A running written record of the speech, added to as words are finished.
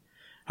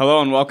Hello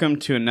and welcome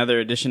to another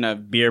edition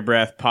of Beer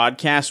Breath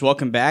Podcast.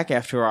 Welcome back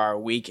after our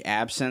week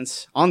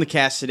absence. On the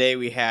cast today,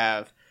 we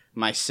have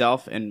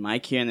myself and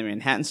Mike here in the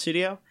Manhattan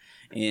studio,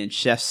 and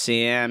Chef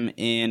Sam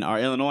in our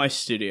Illinois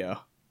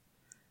studio.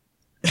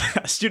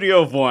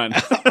 Studio of one.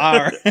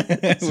 Our.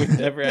 We've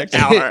never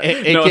actually. Our.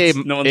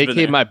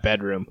 AKA my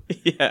bedroom.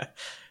 Yeah.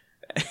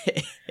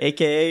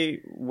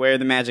 AKA where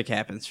the magic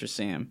happens for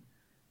Sam.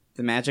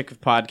 The magic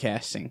of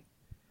podcasting.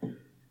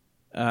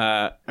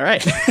 All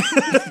right.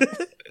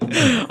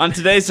 On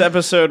today's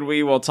episode,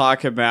 we will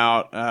talk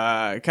about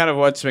kind of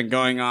what's been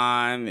going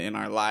on in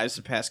our lives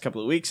the past couple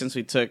of weeks since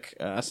we took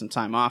some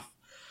time off.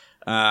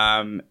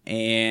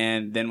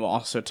 And then we'll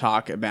also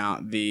talk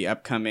about the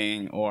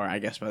upcoming, or I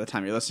guess by the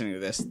time you're listening to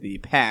this, the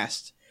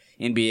past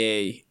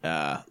NBA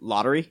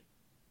lottery.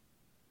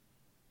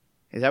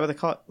 Is that what they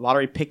call it?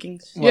 Lottery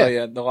pickings? Well,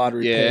 yeah, the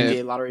lottery pick.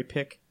 NBA lottery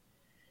pick.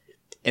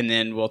 And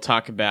then we'll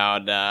talk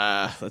about,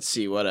 let's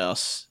see, what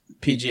else?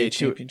 PGA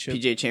Championship.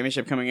 PGA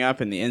Championship coming up,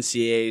 and the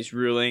NCAA's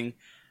ruling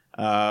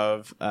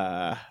of,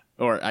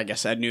 or I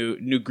guess a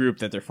new group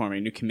that they're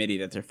forming, new committee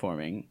that they're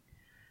forming.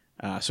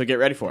 So get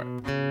ready for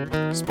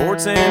it.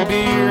 Sports and beer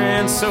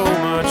and so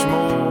much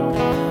more.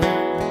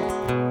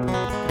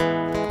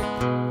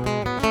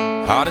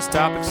 Hottest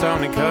topics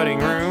on the cutting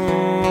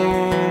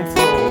room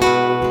floor.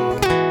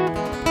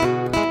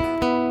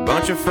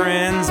 Bunch of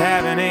friends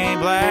having a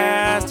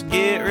blast.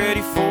 Get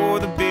ready for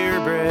the Beer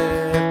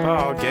Breath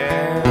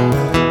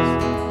Podcast.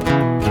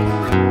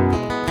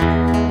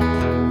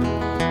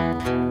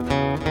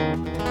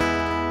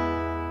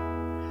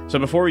 So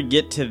before we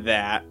get to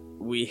that,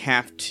 we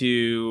have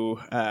to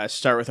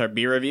start with our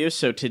beer review.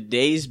 So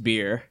today's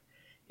beer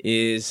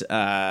is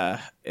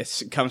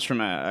it comes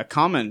from a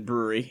common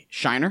brewery,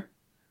 Shiner,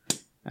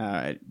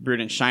 brewed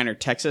in Shiner,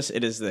 Texas.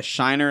 It is the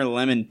Shiner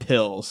Lemon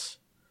Pils.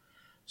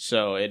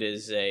 So it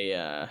is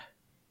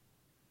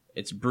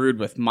it's brewed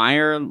with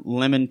Meyer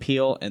lemon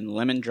peel and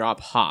lemon drop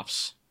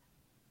hops.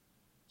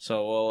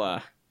 So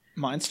we'll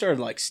Mine started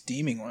like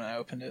steaming when I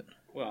opened it.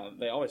 well,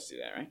 they always do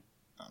that, right?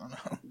 I don't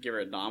know. Give her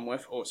a Dom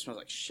whiff. Oh, it smells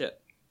like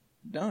shit.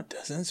 No, it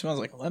doesn't. It smells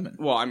like lemon.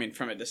 Well, I mean,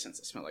 from a distance,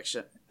 it smells like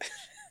shit.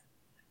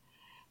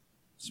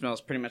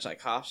 Smells pretty much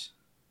like hops.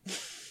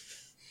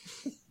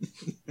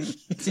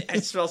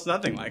 It smells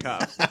nothing like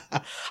hops.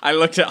 I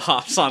looked at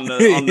hops on the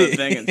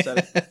thing and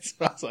said, It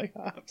smells like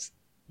hops.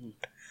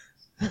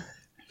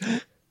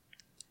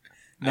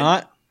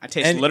 Not. I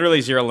taste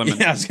literally zero lemon.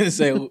 Yeah, I was gonna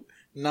say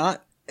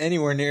not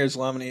anywhere near as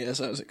lemony as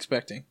I was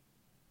expecting.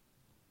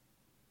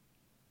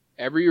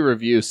 Every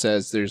review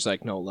says there's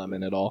like no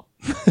lemon at all.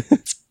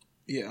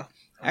 Yeah.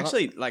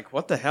 Actually, like,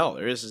 what the hell?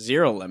 There is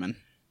zero lemon.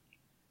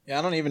 Yeah,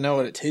 I don't even know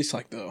what it tastes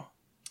like though.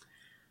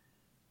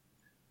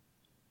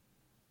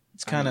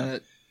 It's kind of.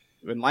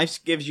 When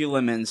life gives you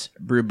lemons,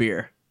 brew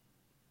beer.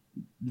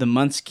 The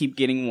months keep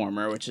getting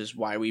warmer, which is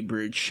why we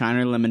brewed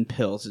Shiner Lemon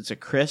Pils. It's a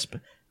crisp,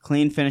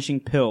 clean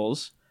finishing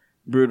Pils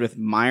brewed with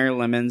Meyer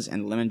lemons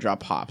and lemon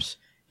drop hops,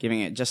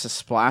 giving it just a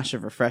splash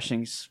of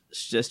refreshing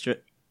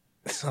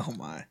Oh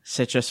my.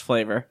 citrus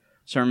flavor.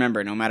 So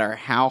remember, no matter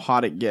how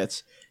hot it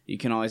gets, you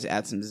can always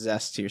add some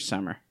zest to your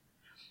summer.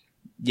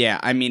 Yeah,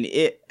 I mean,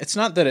 It's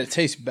not that it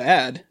tastes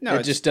bad. No,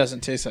 it just doesn't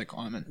taste like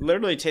lemon.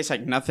 literally tastes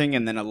like nothing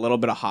and then a little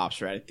bit of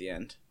hops right at the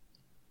end.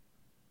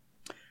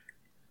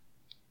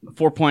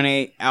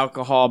 4.8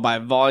 alcohol by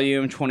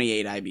volume,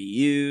 28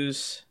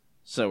 IBUs.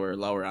 So we're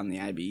lower on the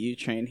IBU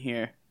train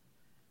here.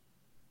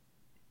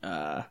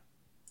 Yeah.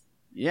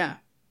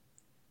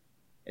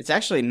 It's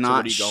actually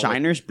not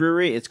Shiner's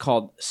Brewery. It's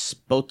called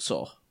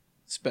Spetzel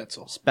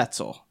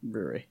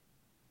Brewery.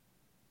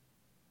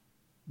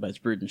 But it's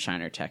brewed in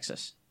Shiner,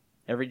 Texas.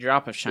 Every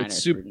drop of Shiner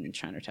is brewed in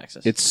Shiner,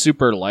 Texas. It's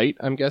super light,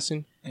 I'm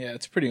guessing. Yeah,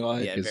 it's pretty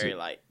light. Yeah, very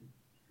light.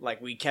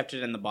 Like, we kept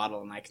it in the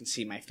bottle, and I can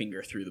see my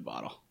finger through the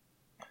bottle.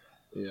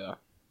 Yeah.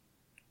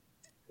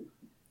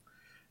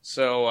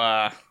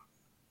 So,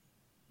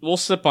 we'll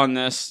sip on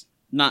this.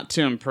 Not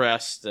too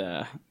impressed.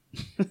 I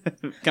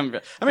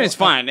mean, it's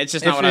fine. It's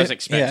just not what I was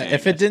expecting. Yeah,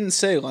 if it didn't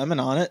say lemon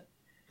on it,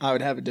 I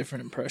would have a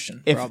different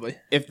impression, probably.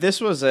 If this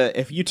was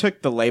if you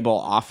took the label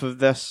off of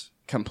this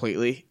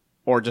completely,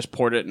 or just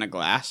poured it in a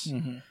glass,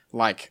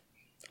 like,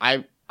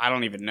 I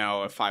don't even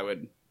know if I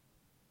would.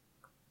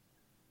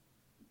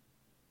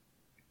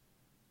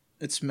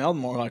 It smelled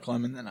more like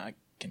lemon than I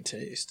can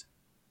taste.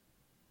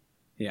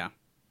 Yeah.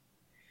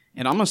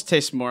 It almost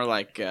tastes more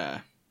like,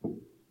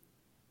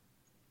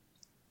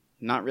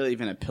 not really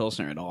even a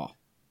Pilsner at all,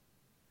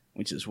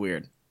 which is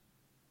weird.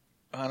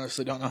 I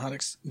honestly don't know how to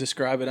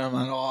describe it. I'm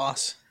at a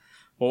loss.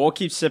 Well, we'll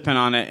keep sipping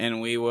on it, and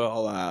we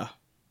will,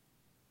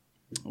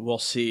 we'll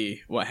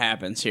see what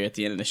happens here at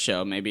the end of the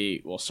show.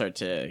 Maybe we'll start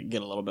to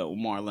get a little bit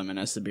more lemon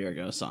as the beer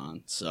goes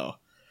on. So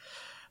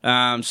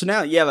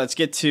now, yeah, let's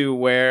get to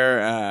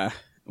where,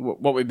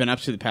 what we've been up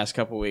to the past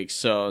couple weeks.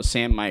 So,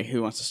 Sam, Mike,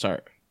 who wants to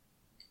start?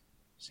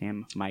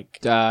 Sam, Mike.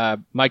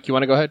 Mike, you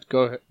want to go ahead?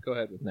 Go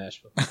ahead with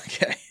Nashville.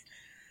 Okay.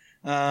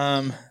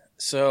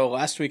 So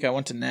last week I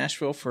went to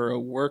Nashville for a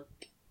work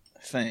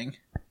thing,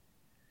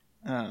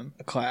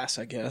 a class,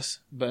 I guess.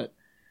 But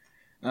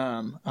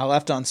I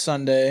left on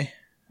Sunday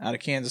out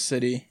of Kansas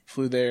City,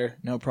 flew there,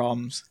 no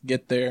problems.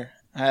 Get there.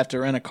 I have to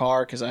rent a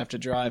car because I have to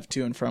drive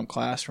to and from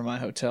class from my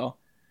hotel.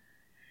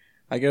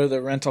 I go to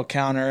the rental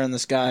counter, and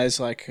this guy's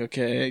like,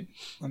 okay,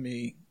 let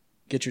me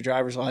get your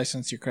driver's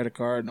license, your credit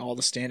card, and all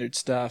the standard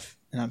stuff.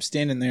 And I'm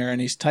standing there,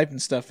 and he's typing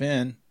stuff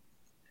in.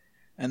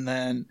 And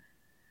then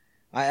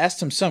I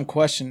asked him some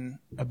question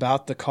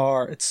about the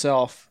car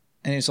itself,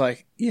 and he's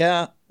like,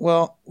 yeah,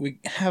 well, we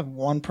have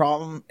one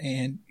problem,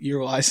 and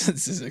your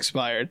license is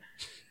expired.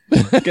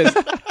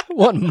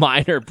 One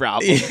minor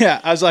problem. Yeah,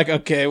 I was like,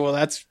 okay, well,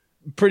 that's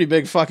a pretty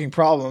big fucking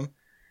problem.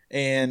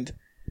 And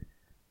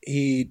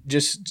he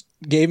just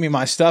gave me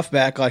my stuff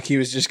back like he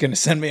was just going to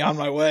send me on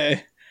my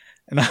way.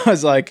 And I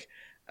was like,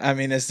 I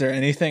mean, is there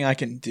anything I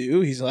can do?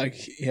 He's like,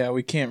 yeah,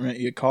 we can't rent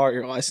you a car.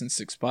 Your license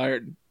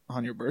expired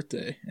on your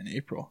birthday in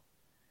April.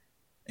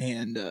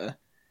 And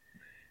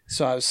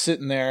so I was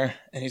sitting there,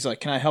 and he's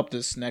like, can I help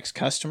this next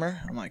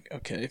customer? I'm like,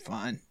 okay,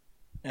 fine.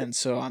 And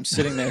so I'm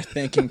sitting there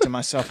thinking to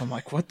myself, I'm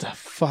like, what the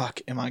fuck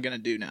am I going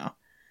to do now?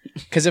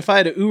 Because if I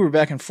had to Uber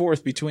back and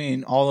forth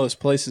between all those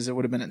places, it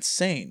would have been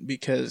insane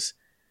because...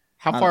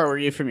 How far were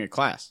you from your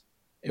class?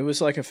 It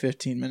was like a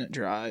 15-minute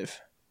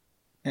drive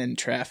in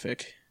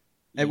traffic.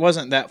 It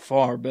wasn't that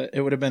far, but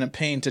it would have been a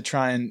pain to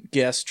try and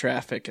guess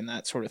traffic and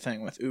that sort of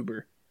thing with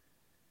Uber.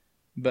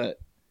 But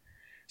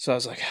so I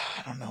was like,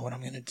 I don't know what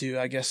I'm going to do.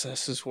 I guess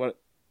this is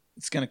what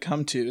it's going to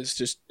come to. It's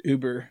just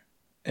Uber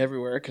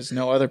everywhere because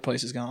no other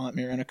place is going to let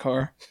me rent a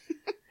car.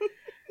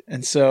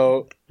 And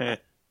so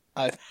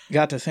I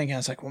got to thinking, I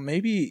was like, well,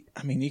 maybe,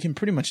 I mean, you can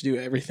pretty much do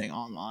everything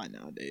online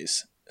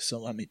nowadays. So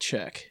let me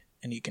check.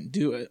 And you can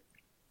do it.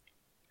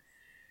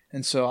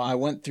 And so I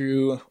went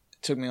through, it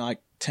took me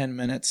like 10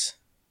 minutes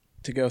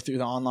to go through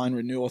the online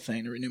renewal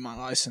thing to renew my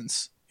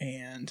license.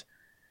 And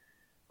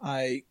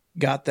I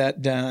got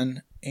that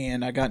done,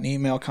 and I got an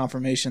email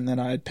confirmation that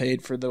I had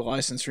paid for the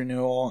license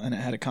renewal, and it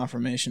had a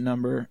confirmation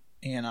number.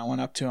 And I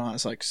went up to him, I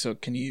was like, so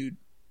can you,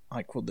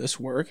 like, will this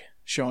work?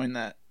 Showing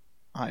that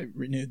I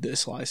renewed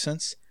this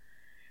license.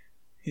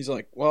 He's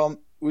like,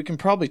 well, we can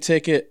probably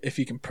take it if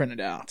you can print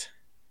it out.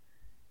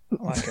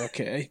 I'm like,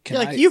 okay.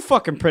 You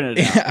fucking printed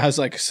it out. Yeah, I was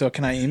like, so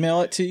can I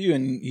email it to you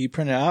and you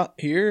print it out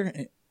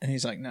here? And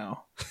he's like,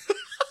 no.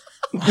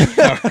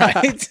 All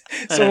right.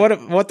 So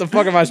what the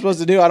fuck am I supposed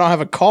to do? I don't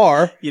have a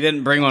car. You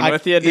didn't bring one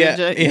with you, did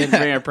you? You didn't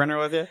bring a printer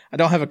with you? I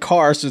don't have a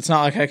car, so it's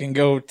not like I can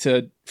go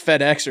to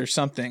FedEx or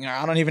something.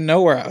 I don't even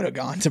know where I would have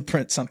gone to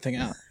print something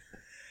out.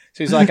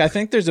 So he's like, I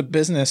think there's a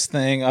business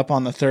thing up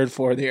on the 3rd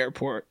floor of the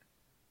airport.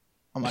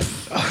 I'm like,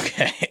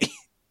 okay.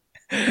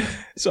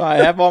 So I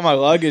have all my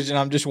luggage, and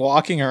I'm just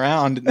walking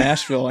around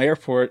Nashville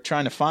airport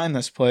trying to find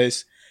this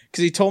place.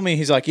 Because he told me,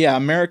 he's like, yeah,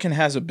 American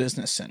has a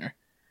business center.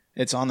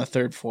 It's on the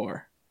 3rd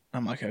floor.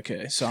 I'm like,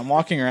 okay. So I'm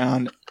walking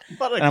around,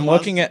 and I'm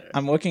looking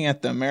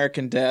at the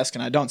American desk,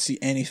 and I don't see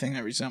anything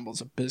that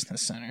resembles a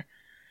business center.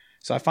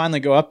 So I finally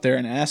go up there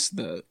and ask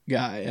the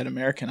guy at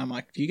American, I'm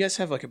like, do you guys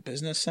have like a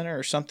business center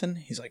or something?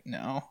 He's like,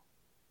 no,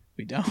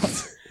 we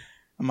don't.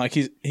 I'm like,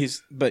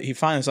 but he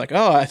finally was like,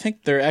 oh, I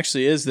think there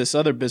actually is this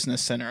other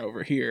business center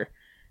over here.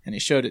 And he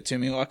showed it to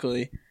me.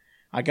 Luckily,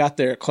 I got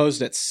there. It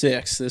closed at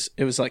 6.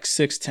 It was like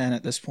 6:10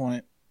 at this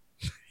point.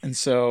 And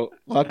so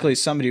luckily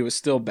somebody was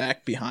still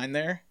back behind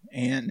there,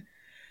 and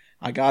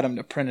I got him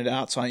to print it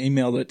out. So I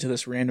emailed it to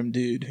this random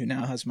dude who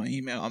now has my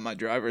email and my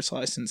driver's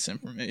license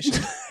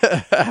information.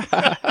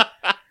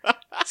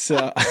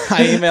 So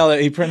I emailed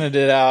it. He printed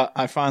it out.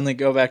 I finally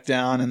go back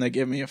down, and they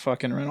give me a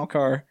fucking rental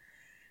car,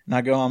 and I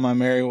go on my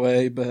merry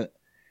way. But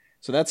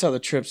so that's how the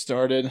trip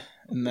started.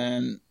 And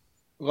then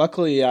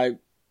luckily I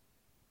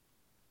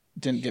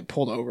didn't get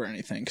pulled over or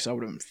anything because I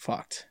would have been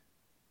fucked.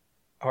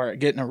 Or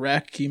get in a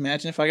wreck. Can you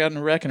imagine if I got in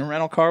a wreck in a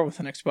rental car with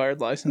an expired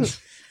license?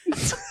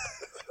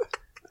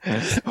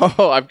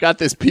 Oh, I've got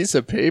this piece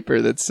of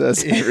paper that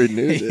says I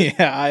renewed it.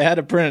 Yeah, I had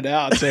to print it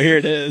out, so here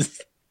it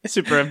is.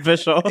 Super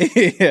official.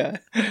 Yeah.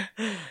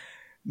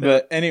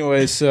 But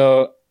anyway,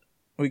 so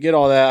we get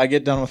all that. I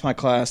get done with my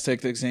class,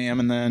 take the exam,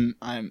 and then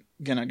I'm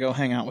going to go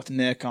hang out with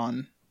Nick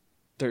on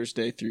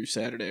Thursday through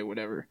Saturday,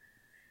 whatever.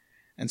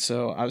 And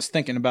so I was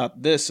thinking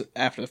about this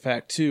after the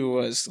fact, too,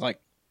 was like,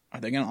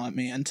 are they going to let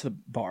me into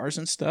bars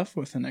and stuff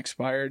with an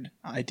expired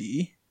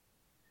ID?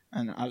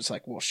 And I was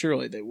like, well,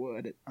 surely they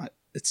would.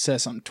 It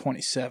says I'm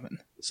 27,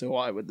 so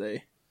why would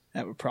they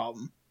have a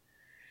problem?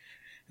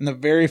 And the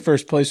very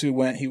first place we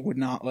went, he would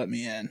not let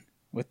me in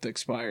with the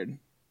expired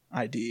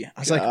ID. I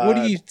was like, what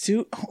do you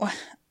do?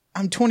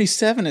 I'm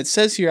 27. It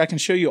says here I can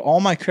show you all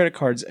my credit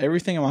cards,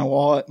 everything in my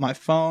wallet. My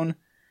phone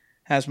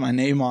has my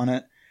name on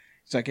it.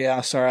 He's like,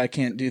 yeah, sorry, I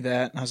can't do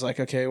that. And I was like,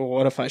 okay, well,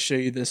 what if I show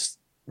you this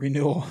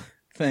renewal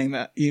thing,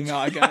 that email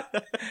I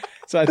got?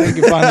 So I think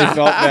he finally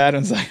felt bad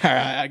and was like, all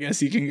right, I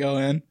guess you can go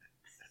in.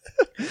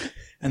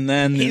 And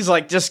then he's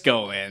like, just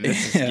go in.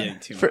 This is getting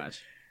too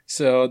much.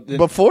 So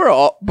before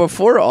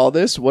all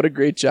this, what a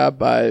great job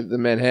by the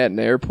Manhattan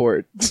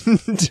airport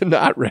to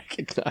not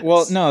recognize.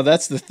 Well, no,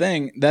 that's the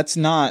thing. It's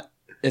not,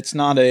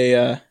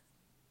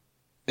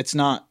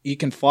 you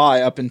can fly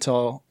up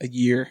until a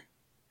year,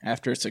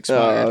 after it's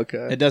expired. Oh,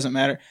 okay. It doesn't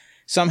matter.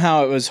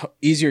 Somehow it was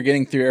easier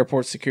getting through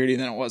airport security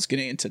than it was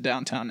getting into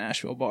downtown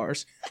Nashville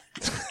bars.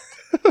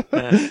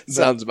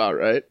 Sounds about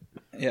right.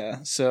 Yeah.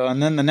 So,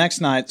 and then the next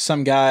night,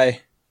 some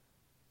guy,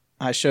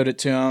 I showed it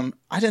to him.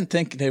 I didn't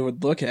think they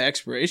would look at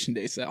expiration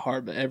dates that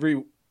hard, but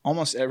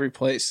almost every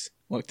place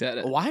looked at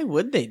it. Why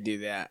would they do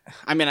that?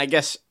 I mean, I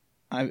guess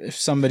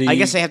If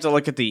they have to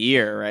look at the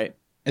year, right?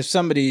 If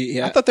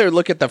somebody, I thought they would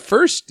look at the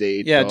first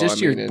date. yeah, though. just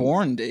I your mean,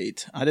 born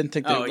date. I didn't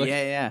think they would look.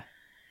 yeah.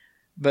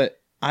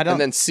 But I don't.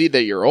 and then see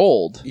that you're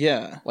old.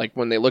 Yeah. Like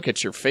when they look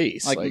at your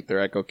face, like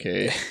they're like,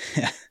 okay.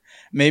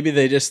 Maybe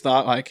they just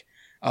thought like,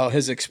 oh,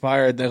 his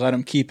expired. They let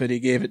him keep it. He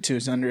gave it to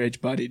his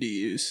underage buddy to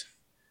use.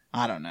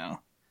 I don't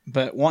know.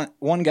 But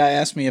one guy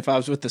asked me if I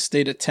was with the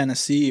state of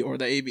Tennessee or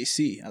the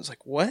ABC. I was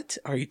like, what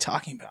are you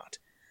talking about?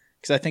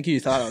 Because I think he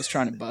thought I was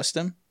trying to bust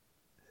him.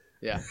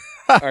 Yeah.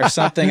 Or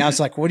something. I was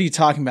like, what are you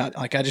talking about?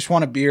 Like, I just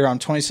want a beer. I'm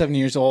 27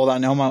 years old. I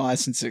know my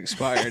license is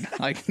expired.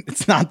 Like,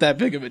 it's not that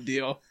big of a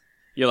deal.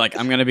 You're like,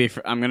 I'm gonna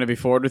be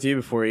forward with you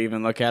before you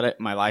even look at it.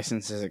 My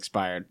license is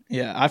expired.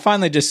 Yeah, I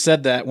finally just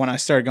said that when I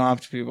started going up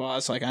to people. I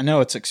was like, I know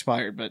it's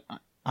expired, but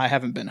I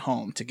haven't been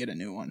home to get a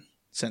new one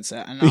since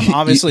that. And I'm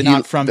obviously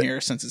not from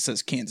here since it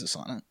says Kansas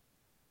on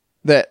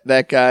it.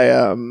 That guy,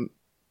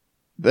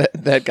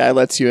 that guy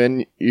lets you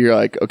in. You're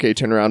like, okay,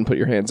 turn around and put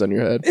your hands on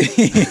your head.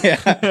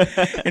 Yeah.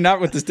 You're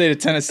not with the state of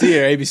Tennessee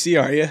or ABC,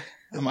 are you?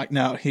 I'm like,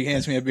 no. He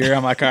hands me a beer.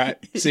 I'm like, all right,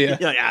 see ya.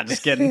 You're like,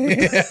 just kidding.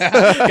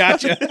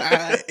 Gotcha.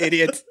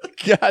 Idiot.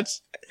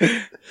 Gosh.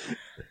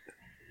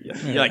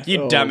 You're like,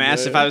 you Oh, dumbass. man.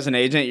 If I was an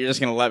agent, you're just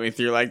going to let me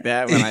through like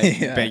that when I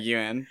Yeah. beg you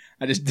in.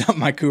 I just dumped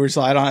my Coors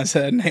Light on his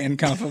head and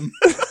handcuff him.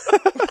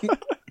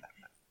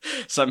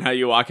 Somehow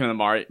you walk into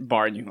the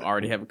bar and you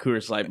already have a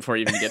Coors Light before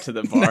you even get to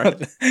the bar.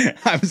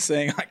 I was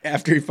saying, like,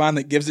 after he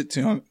finally gives it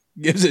to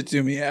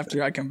me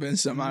after I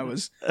convinced him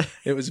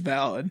it was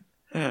valid.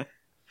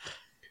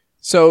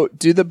 So,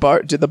 did the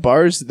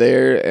bars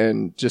there,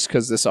 and just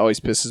because this always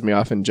pisses me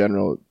off in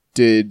general,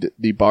 did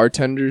the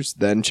bartenders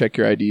then check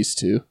your IDs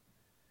too?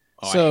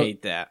 Oh, So- I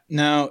hate that.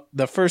 No,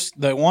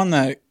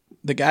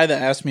 the guy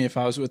that asked me if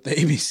I was with the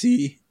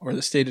ABC or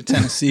the state of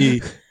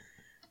Tennessee,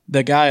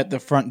 the guy at the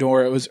front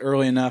door, it was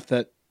early enough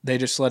that they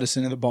just let us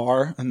into the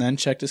bar and then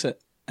checked us at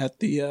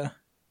the,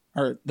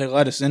 or they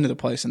let us into the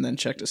place and then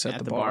checked us at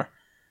the bar.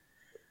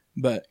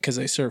 But, because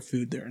they serve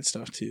food there and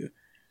stuff too.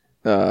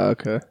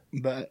 Okay.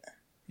 But,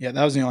 yeah,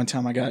 that was the only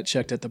time I got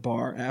checked at the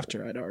bar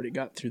after I'd already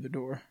got through the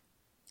door.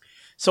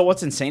 So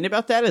what's insane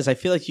about that is I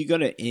feel like you go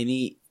to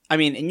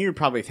and you're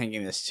probably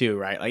thinking this too,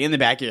 right? Like in the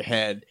back of your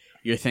head,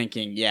 you're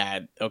thinking, yeah,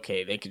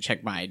 okay, they can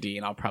check my ID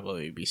and I'll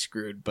probably be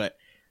screwed. But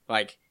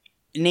like,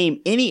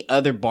 name any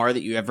other bar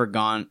that you have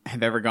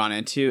ever gone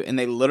into, and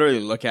they literally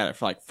look at it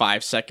for like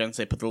 5 seconds.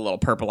 They put the little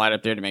purple light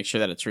up there to make sure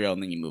that it's real,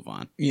 and then you move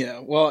on.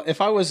 Yeah, well,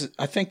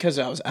 I think because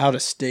I was out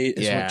of state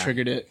is what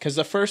triggered it. Because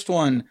the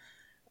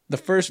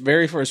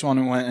very first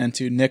one we went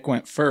into, Nick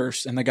went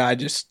first, and the guy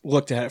just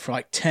looked at it for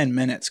like 10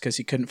 minutes because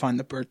he couldn't find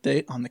the birth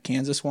date on the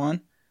Kansas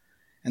one.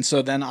 And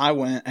so then I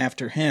went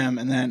after him,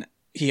 and then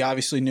he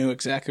obviously knew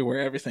exactly where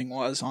everything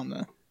was on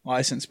the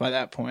license by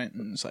that point,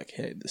 and was like,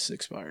 hey, this is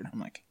expired. I'm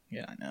like,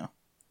 yeah, I know.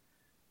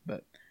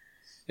 But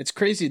it's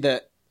crazy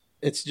that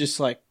it's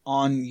just like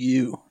on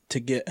you to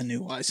get a new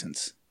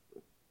license.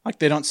 Like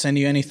they don't send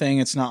you anything.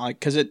 It's not like,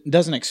 because it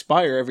doesn't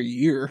expire every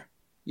year.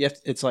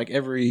 It's like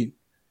every,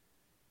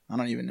 I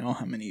don't even know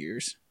how many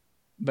years.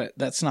 But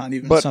that's not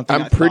even something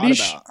I'm I pretty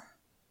thought about.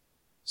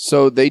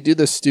 So they do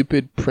the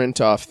stupid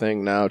print off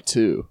thing now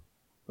too.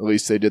 At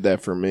least they did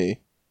that for me.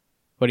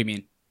 What do you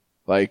mean?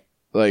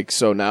 Like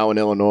so now in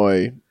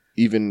Illinois,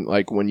 even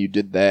like when you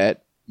did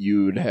that,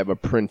 you'd have a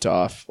print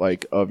off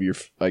like of your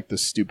like the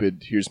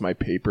stupid here's my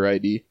paper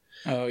ID.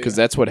 Oh, Because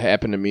that's what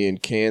happened to me in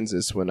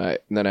Kansas and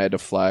then I had to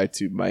fly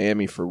to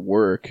Miami for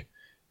work,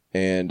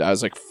 and I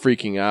was like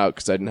freaking out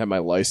because I didn't have my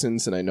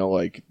license, and I know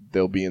like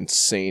they'll be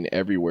insane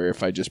everywhere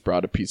if I just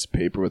brought a piece of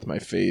paper with my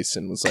face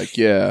and was like,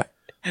 yeah,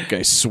 like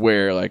I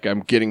swear, like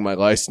I'm getting my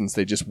license,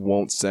 they just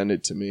won't send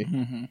it to me.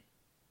 Mm-hmm.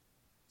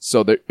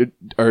 So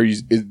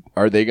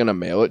are they gonna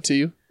mail it to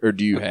you, or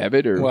do you have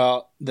it? Or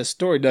Well, the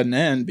story doesn't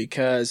end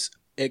because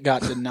it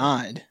got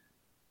denied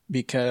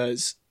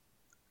because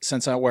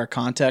since I wear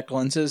contact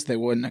lenses, they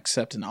wouldn't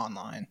accept an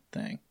online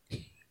thing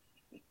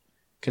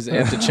because they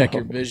have to check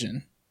your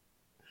vision.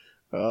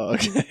 Oh,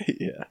 okay,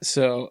 yeah.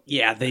 So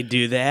Yeah, they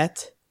do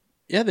that.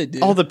 yeah, they do.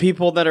 All the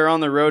people that are on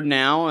the road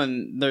now,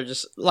 and they're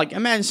just like,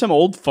 imagine some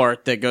old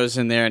fart that goes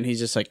in there and he's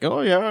just like,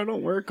 oh yeah, I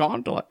don't wear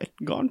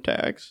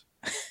contacts.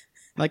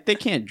 Like they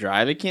can't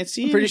drive, they can't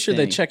see. I'm pretty sure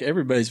they anything. check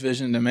everybody's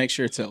vision to make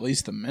sure it's at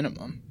least the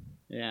minimum,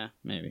 Yeah,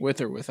 maybe.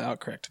 with or without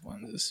corrective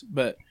lenses.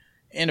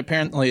 And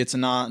apparently it's a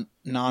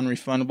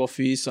non-refundable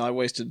fee, so I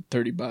wasted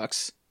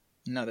 $30.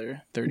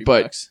 Another $30.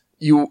 But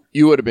you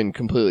would have been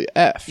completely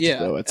effed. Yeah,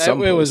 though, at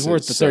some it was places,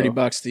 worth the so-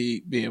 $30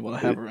 to be able to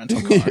have a rental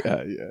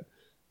car. yeah.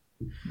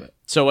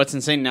 So what's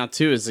insane now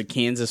too is the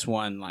Kansas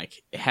one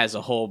like has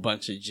a whole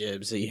bunch of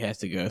jibs that you have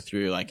to go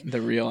through, like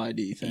The real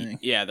ID thing.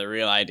 Yeah, the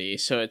real ID.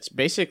 So it's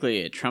basically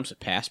it trumps a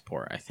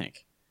passport, I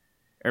think,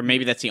 or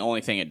maybe that's the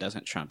only thing it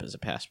doesn't trump is a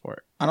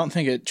passport. I don't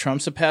think it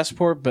trumps a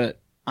passport, but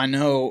I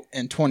know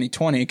in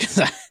 2020 because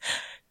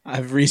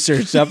I've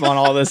researched up on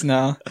all this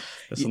now.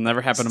 This will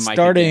never happen to Mike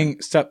again.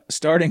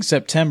 Starting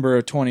September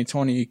of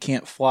 2020, you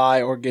can't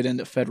fly or get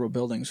into federal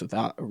buildings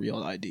without a real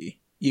ID.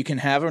 You can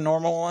have a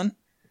normal one,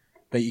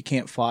 but you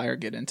can't fly or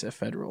get into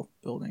federal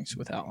buildings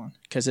without one.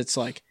 Because it's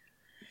like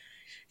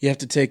you have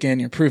to take in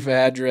your proof of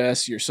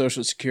address, your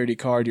social security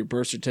card, your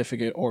birth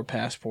certificate, or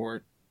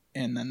passport,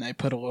 and then they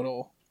put a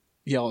little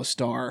yellow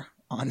star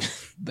on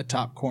the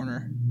top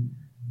corner.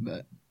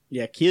 But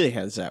Yeah, Keely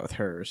has that with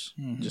hers,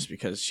 Mhm. just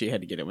because she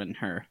had to get it in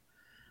her.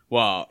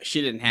 Well, she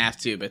didn't have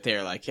to, but they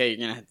were like, "Hey, you're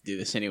gonna have to do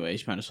this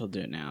anyways. You might as well do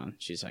it now." And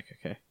she's like,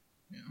 "Okay."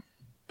 Yeah.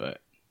 But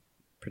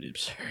pretty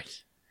absurd.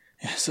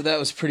 yeah, so that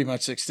was pretty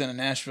much the extent of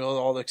Nashville.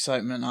 All the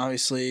excitement,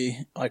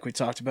 obviously, like we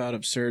talked about,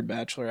 absurd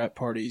bachelorette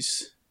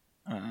parties.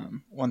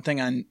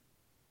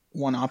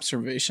 One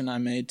observation I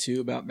made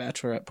too about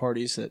bachelorette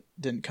parties that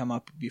didn't come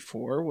up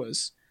before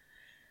was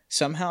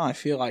somehow I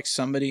feel like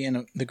somebody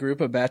in the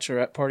group of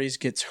bachelorette parties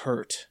gets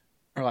hurt,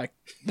 or like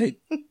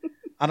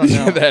I don't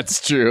know.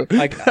 That's true.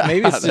 Like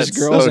maybe it's just That's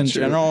girls so in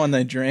true. general when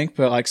they drink,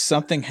 but like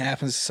something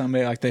happens to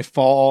somebody, like they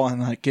fall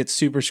and like get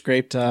super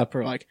scraped up,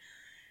 or like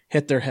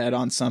hit their head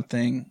on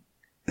something.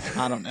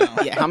 I don't know.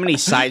 Yeah, how many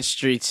side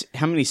streets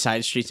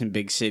in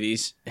big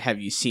cities have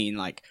you seen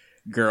like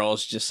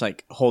girls just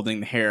like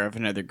holding the hair of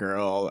another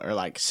girl, or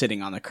like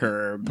sitting on the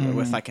curb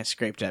with like a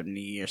scraped up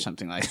knee or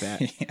something like that,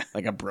 Yeah.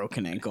 like a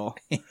broken ankle?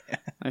 I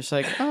was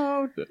like,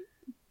 "Oh,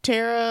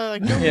 Tara,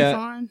 like you'll Yeah. be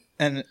fine."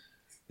 And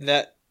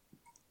that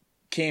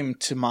came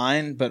to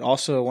mind, but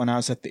also when I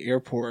was at the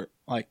airport,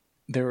 like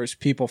there was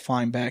people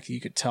flying back that you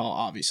could tell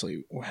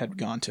obviously had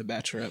gone to a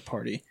bachelorette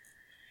party,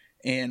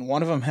 and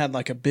one of them had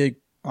like a big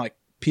like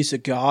piece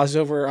of gauze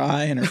over her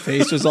eye, and her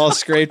face was all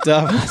scraped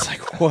up. I was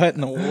like, "What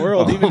in the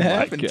world Oh even my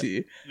happened God. to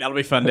you?" That'll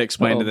be fun to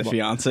explain to the Oh,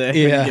 fiance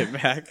yeah. when you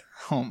get back.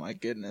 Oh my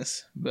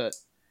goodness! But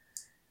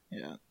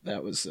yeah,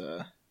 that was.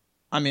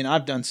 I mean,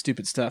 I've done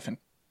stupid stuff, and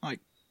like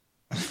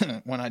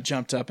when I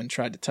jumped up and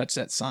tried to touch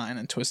that sign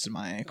and twisted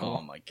my ankle.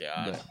 Oh my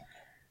god! But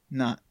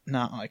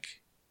not like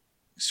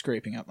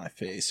scraping up my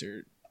face,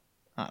 or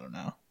I don't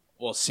know.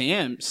 Well,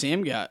 Sam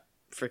got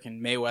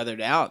freaking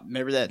Mayweathered out.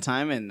 Remember that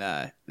time? And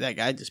that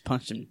guy just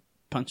punched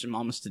him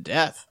almost to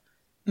death.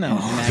 No,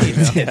 And he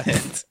he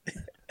didn't.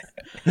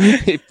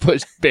 He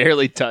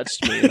barely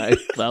touched me and I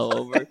fell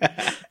over.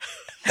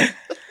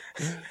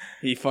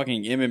 He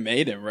fucking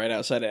MMA'd him right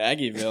outside of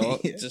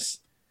Aggieville. Yeah.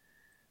 Just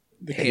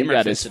He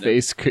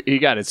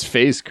got his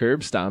face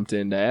curb stomped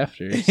in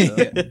after. So.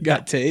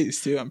 Got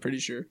tased too. I'm pretty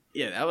sure.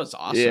 Yeah, that was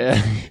awesome.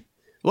 Yeah,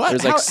 What?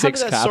 There's like how 6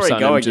 did that cops story on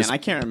go him again? just- I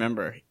can't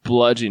remember.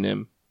 bludgeon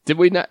him. Did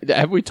we not?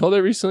 Have we told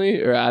that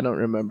recently, or I don't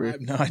I remember?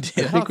 have no I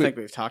idea. don't think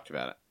we've talked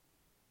about it.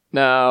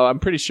 No, I'm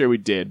pretty sure we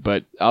did,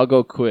 but I'll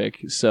go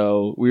quick.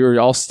 So we were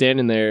all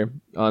standing there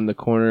on the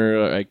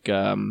corner, like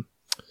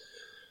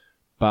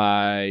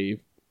by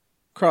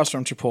Cross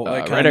from Chipotle,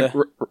 right,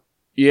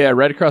 kinda.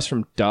 right across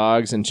from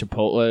Dogs and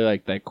Chipotle,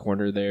 like that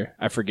corner there.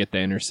 I forget the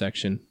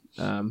intersection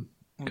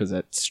because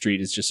that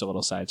street is just a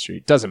little side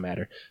street. Doesn't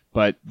matter,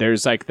 but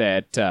there's like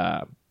that,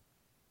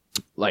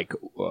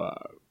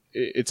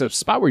 it's a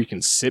spot where you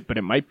can sit, but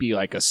it might be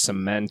like a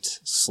cement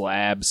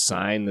slab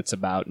sign that's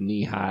about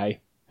knee high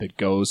that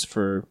goes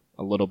for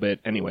a little bit.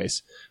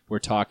 Anyways, we're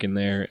talking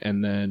there,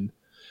 and then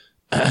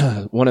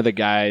one of the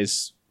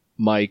guys,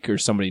 Mike or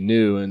somebody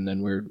new, and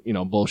then we're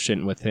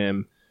bullshitting with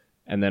him,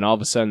 and then all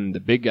of a sudden the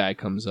big guy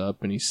comes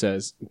up and he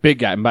says, "Big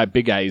guy." And by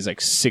big guy, he's like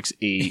 6'8",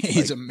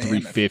 He's like a man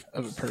 350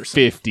 of a person.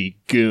 50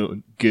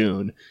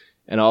 goon,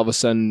 and all of a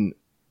sudden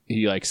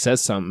he like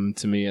says something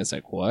to me. I was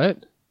like,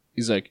 "What?"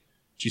 He's like,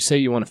 "Did you say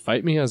you want to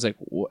fight me?" I was like,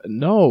 "What?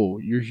 No,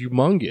 you're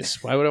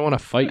humongous. Why would I want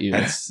to fight you?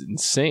 That's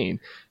insane."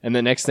 And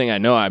the next thing I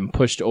know, I'm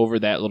pushed over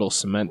that little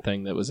cement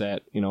thing that was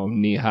at,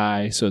 knee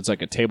high. So it's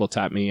like a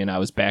tabletop me, and I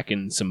was back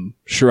in some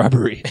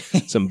shrubbery,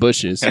 some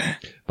bushes.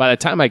 By the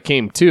time I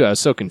came to, I was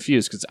so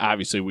confused because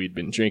obviously we'd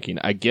been drinking.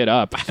 I get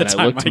up and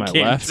I look to my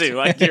left.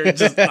 like you're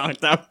just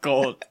knocked out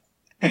cold.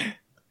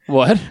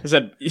 What? I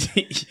said,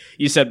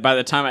 you said by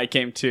the time I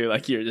came to,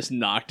 like you're just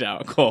knocked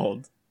out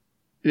cold.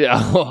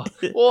 Yeah.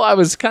 Well, I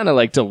was kind of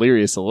like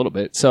delirious a little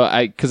bit. So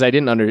because I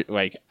didn't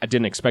I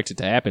didn't expect it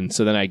to happen.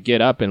 So then I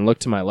get up and look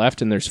to my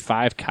left, and there's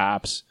 5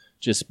 cops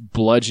just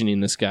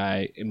bludgeoning this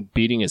guy and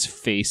beating his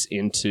face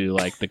into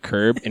like the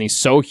curb. And he's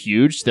so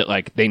huge that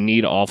like they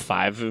need all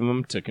 5 of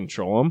them to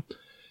control him.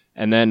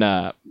 And then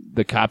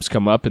the cops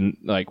come up, and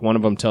like one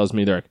of them tells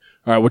me, they're like,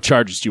 "All right, what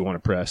charges do you want to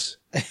press?"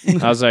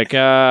 I was like,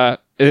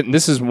 and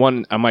this is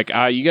one. I'm like,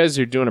 you guys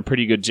are doing a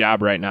pretty good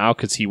job right now,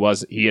 because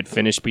he had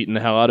finished beating the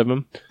hell out of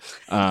him.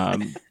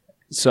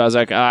 So I was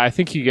like, I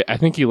think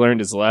he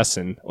learned his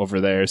lesson over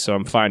there, so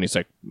I'm fine. He's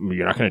like,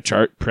 you're not going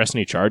to press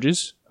any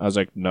charges? I was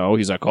like, no.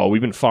 He's like, oh,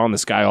 we've been following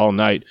this guy all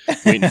night,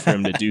 waiting for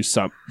him to do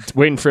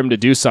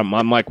something.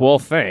 I'm like, well,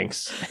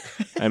 thanks.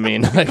 I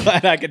mean, like,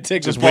 Glad I could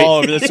take the ball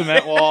over the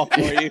cement wall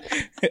for you.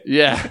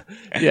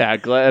 yeah.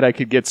 Glad I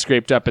could get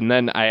scraped up, and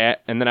then I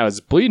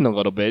was bleeding a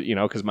little bit,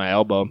 because my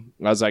elbow.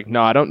 I was like,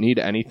 no, I don't need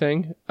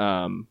anything.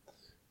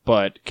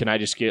 But can I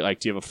just get, like,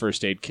 do you have a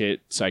first aid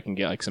kit so I can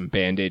get, like, some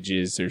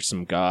bandages or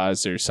some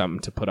gauze or something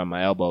to put on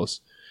my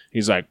elbows?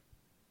 He's like,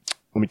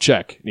 let me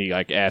check. And he,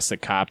 like, asked the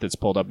cop that's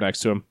pulled up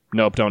next to him.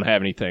 Nope, don't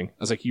have anything. I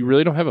was like, you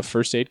really don't have a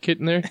first aid kit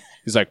in there?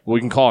 He's like, well,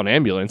 we can call an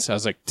ambulance. I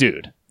was like,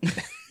 dude,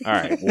 all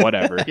right,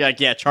 whatever. You're like,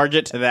 yeah, charge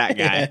it to that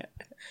guy.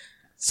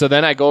 So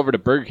then I go over to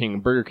Burger King.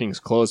 Burger King's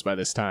closed by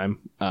this time.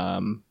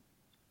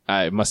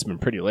 It must have been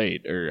pretty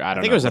late, or I don't know.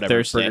 I think it was whatever.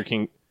 a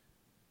Thursday.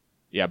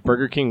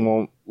 Burger King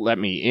won't let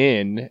me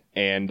in,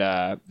 and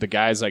the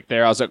guy's like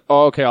there. I was like,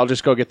 oh, okay, I'll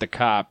just go get the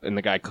cop. And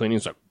the guy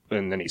cleaning's like,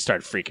 and then he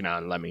started freaking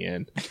out and let me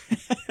in.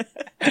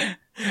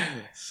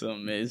 So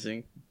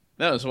amazing.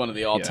 That was one of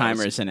the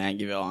all-timers in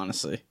Aggieville,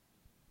 honestly.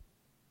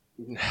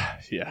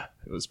 Yeah,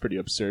 it was pretty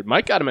absurd.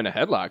 Mike got him in a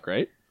headlock,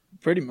 right?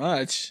 Pretty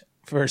much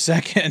for a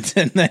second,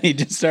 and then he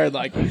just started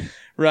like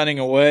running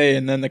away,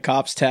 and then the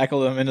cops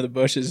tackled him into the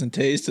bushes and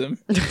tased him.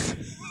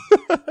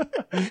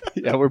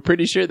 Yeah, we're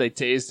pretty sure they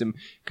tased him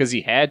because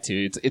he had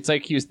to. It's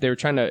like they were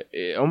trying to.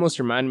 It almost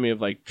reminded me of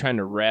like trying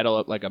to rattle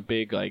up like a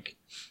big like,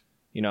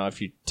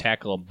 if you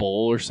tackle a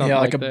bull or something.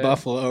 Yeah, like a that.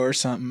 buffalo or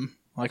something,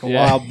 like a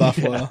wild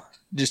buffalo, yeah.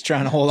 Just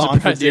trying to hold on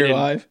for dear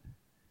life.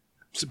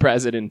 I'm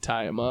surprised they didn't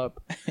tie him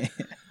up.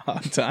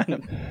 Hog tie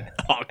him.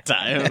 Hog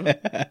tie him.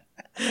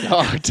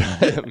 Hog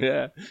tie him.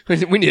 Yeah,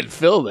 we need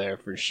Phil there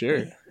for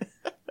sure.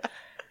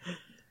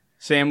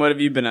 Sam, what have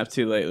you been up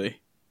to lately?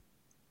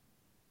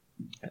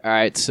 All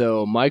right,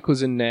 so Mike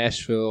was in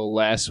Nashville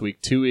last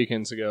week. 2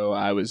 weekends ago,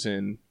 I was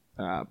in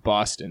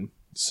Boston.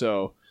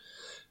 So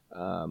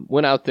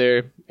went out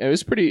there. It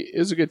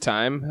was a good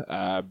time.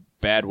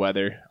 Bad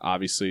weather,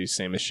 obviously,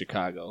 same as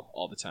Chicago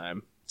all the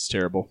time. It's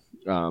terrible.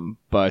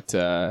 But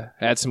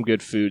had some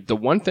good food. The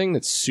one thing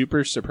that's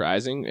super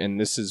surprising, and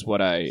this is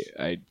what I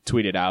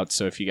tweeted out.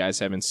 So if you guys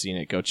haven't seen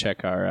it, go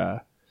check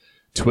our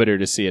Twitter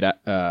to see it.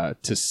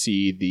 To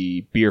see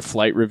the beer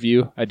flight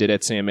review I did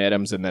at Sam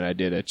Adams, and then I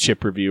did a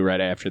chip review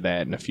right after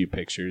that, and a few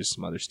pictures,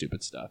 some other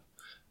stupid stuff.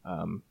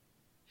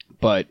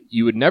 But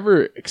you would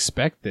never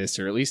expect this,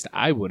 or at least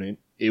I wouldn't.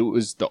 It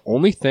was the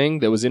only thing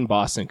that was in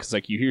Boston, because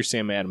like you hear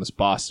Sam Adams,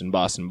 Boston,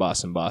 Boston,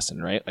 Boston,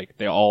 Boston, right? Like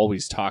they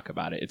always talk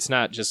about it. It's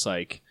not just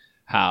like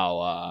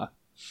how a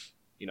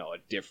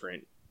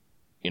different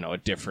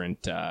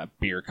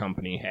beer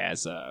company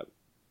has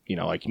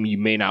like you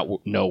may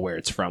not know where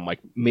it's from. Like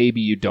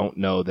maybe you don't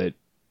know that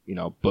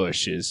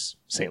Busch is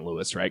St.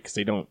 Louis, right? Because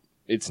they don't.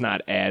 It's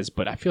not as.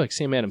 But I feel like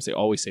Sam Adams, they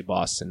always say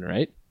Boston,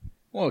 right?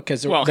 Well,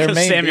 because their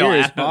main Samuel beer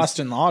is Adams.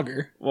 Boston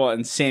Lager. Well,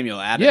 and Samuel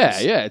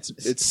Adams. Yeah.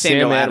 It's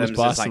Samuel Sam Adams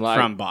Boston is like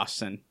Lager. from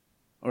Boston.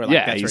 Or like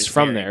Yeah, that's where he's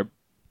from married. there.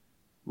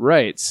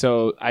 Right.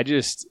 So I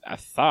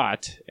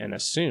thought and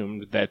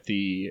assumed that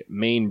the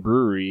main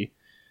brewery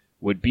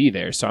would be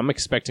there. So I'm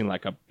expecting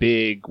like a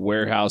big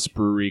warehouse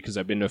brewery, because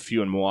I've been to a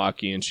few in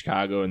Milwaukee and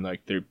Chicago, and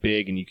like they're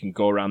big and you can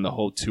go around the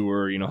whole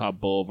tour. You know how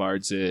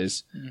Boulevards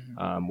is,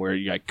 where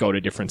you like go to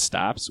different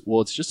stops.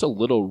 Well, it's just a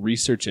little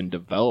research and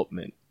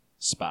development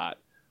spot.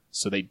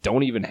 So they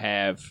don't even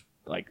have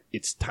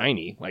it's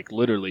tiny. Like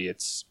literally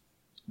it's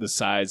the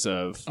size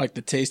of Like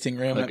the tasting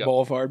room Like at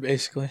Boulevard,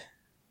 basically.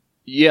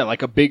 yeah,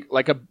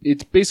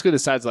 it's basically the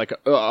size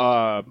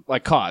of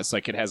like Cause.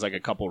 Like it has like a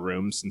couple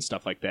rooms and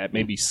stuff like that,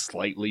 maybe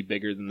slightly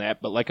bigger than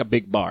that, but like a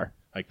big bar.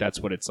 Like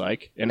that's what it's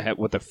like, and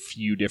with a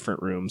few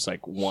different rooms,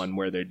 like one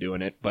where they're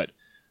doing it. But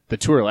the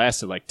tour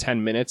lasted like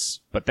 10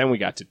 minutes, but then we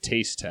got to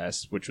taste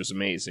test, which was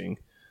amazing.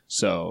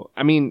 So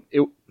I mean,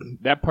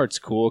 that part's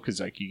cool because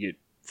like you get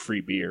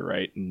free beer,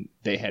 right? And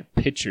they had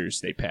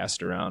pitchers they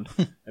passed around,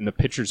 and the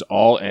pitchers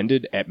all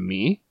ended at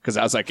me because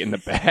I was like in the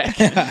back.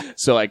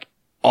 So like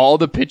all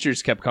the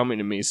pitchers kept coming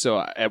to me. So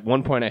at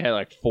one point I had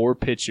like 4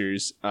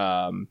 pitchers, 2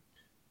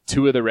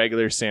 of the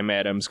regular Sam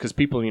Adams, because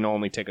people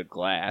only take a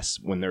glass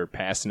when they're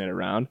passing it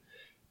around,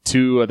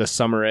 2 of the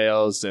summer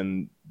ales,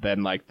 and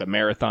then like the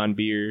marathon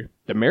beer.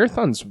 The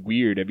marathon's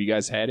weird. Have you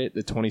guys had it?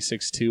 The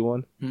 26-2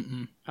 one?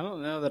 Mm-mm. I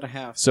don't know that I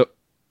have. So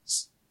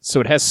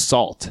it has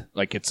salt.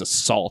 Like it's a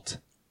salt.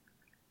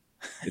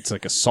 It's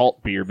like a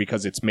salt beer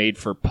because it's made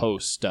for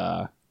post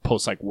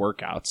like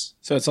workouts.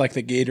 So it's like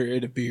the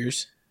Gatorade of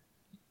beers.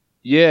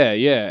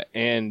 Yeah,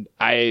 and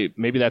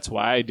maybe that's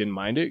why I didn't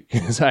mind it,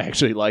 because I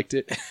actually liked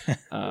it.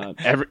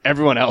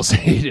 Everyone else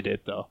hated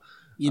it though.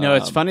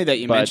 It's funny that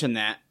you mentioned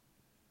that.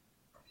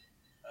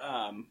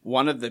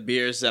 One of the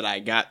beers that I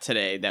got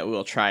today that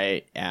we'll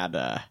try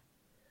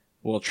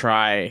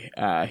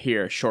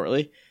here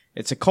shortly.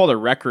 It's called a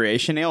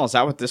recreation ale. Is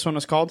that what this one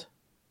was called?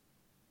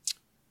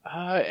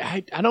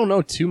 I don't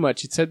know too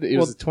much. It said that it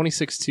was a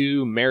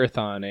 26-2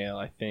 marathon ale,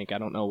 I think. I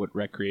don't know what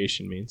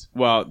recreation means.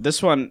 Well,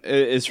 this one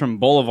is from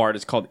Boulevard.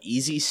 It's called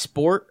Easy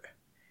Sport,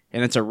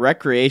 and it's a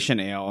recreation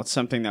ale. It's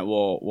something that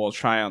we'll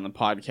try on the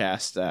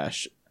podcast,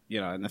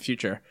 in the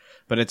future.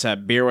 But it's a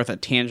beer with a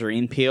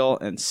tangerine peel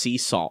and sea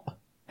salt,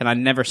 and I'd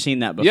never seen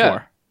that before.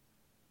 Yeah.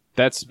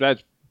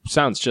 That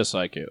sounds just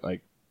like it.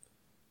 Like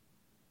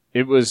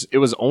it was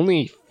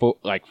only 4%,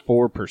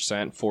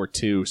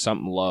 4.2,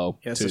 something low.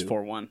 Yeah, this is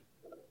 4.1.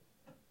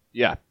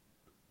 Yeah,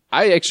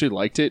 I actually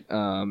liked it.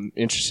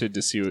 Interested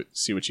to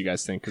see what you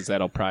guys think, because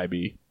that'll probably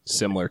be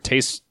similar.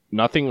 Tastes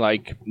nothing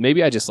like.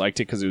 Maybe I just liked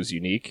it because it was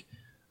unique.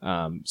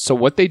 So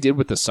what they did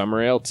with the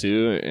summer ale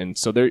too, and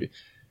so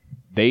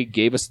they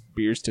gave us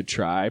beers to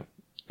try.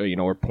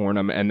 We're pouring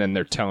them, and then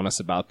they're telling us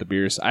about the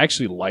beers. I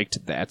actually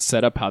liked that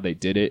setup, how they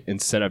did it,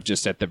 instead of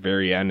just at the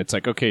very end. It's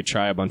like, okay,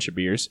 try a bunch of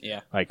beers. Yeah.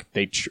 Like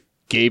they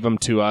gave them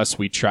to us.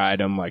 We tried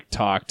them, like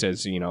talked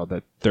as,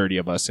 the 30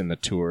 of us in the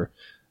tour,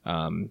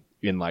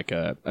 in like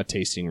a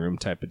tasting room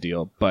type of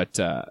deal. But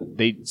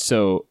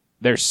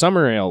their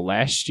summer ale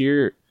last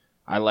year,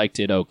 I liked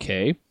it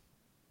okay,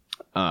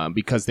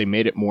 because they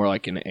made it more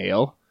like an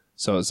ale.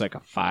 So it was like a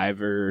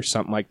 5 or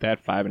something like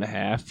that,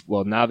 5.5.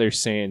 Well, now they're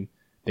saying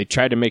they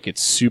tried to make it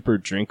super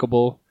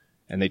drinkable,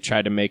 and they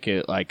tried to make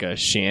it like a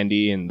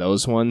shandy and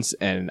those ones.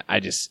 And I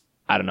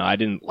don't know. I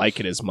didn't like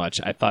it as much.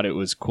 I thought it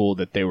was cool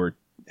that they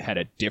had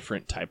a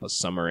different type of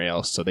summer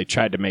ale. So they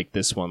tried to make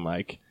this one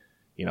like,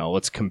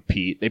 let's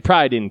compete. They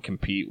probably didn't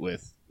compete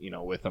with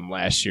them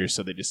last year,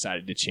 so they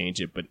decided to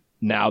change it. But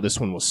now this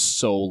one was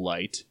so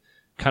light.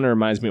 Kind of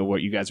reminds me of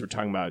what you guys were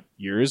talking about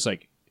yours.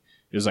 Like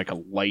it was like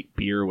a light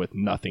beer with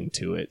nothing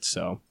to it.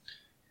 So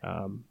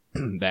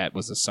that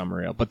was a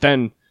summer ale. But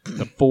then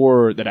the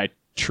 4 that I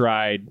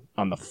tried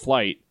on the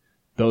flight,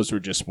 those were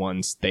just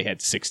ones. They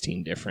had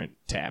 16 different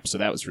taps, so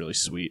that was really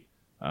sweet.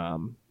 A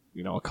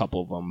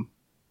couple of them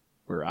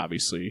were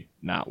obviously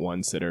not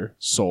ones that are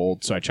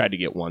sold, so I tried to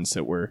get ones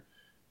that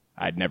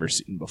I'd never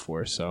seen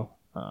before. So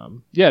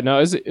it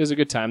was a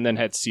good time. Then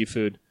had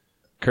seafood.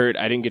 Kurt,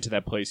 I didn't get to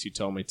that place you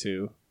told me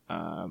to,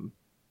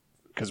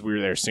 because we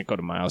were there Cinco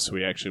de Mayo, so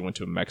we actually went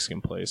to a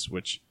Mexican place,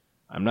 which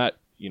I'm not.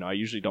 I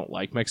usually don't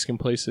like Mexican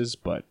places,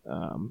 but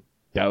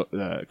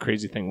the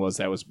crazy thing was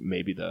that was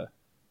maybe the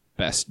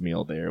best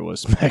meal there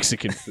was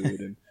Mexican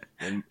food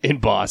in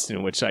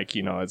Boston, which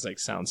it's like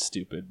sounds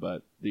stupid,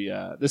 but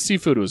the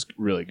seafood was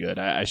really good.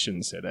 I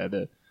shouldn't say that.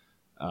 The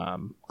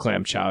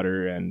clam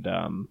chowder, and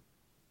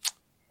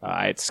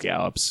I had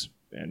scallops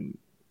and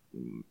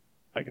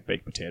like a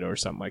baked potato or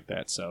something like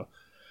that. So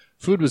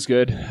food was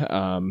good.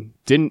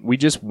 We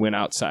just went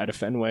outside of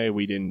Fenway.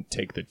 We didn't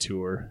take the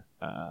tour.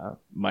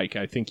 Mike,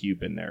 I think you've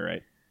been there,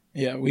 right?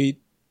 Yeah,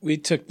 we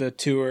took the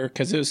tour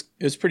because it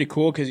was pretty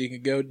cool because you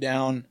could go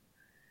down.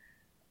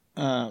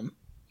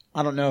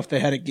 I don't know if they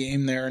had a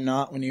game there or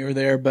not when you were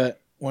there, but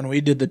when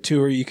we did the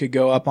tour, you could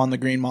go up on the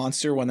Green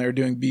Monster when they were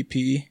doing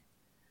BP,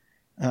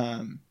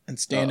 and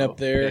stand up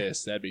there.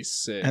 Yes, that'd be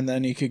sick. And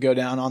then you could go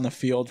down on the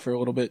field for a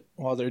little bit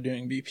while they're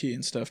doing BP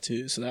and stuff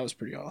too. So that was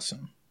pretty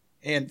awesome.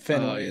 And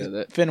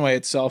Fenway, Fenway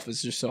itself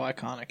is just so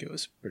iconic. It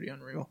was pretty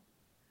unreal.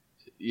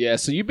 Yeah,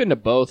 so you've been to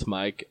both,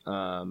 Mike,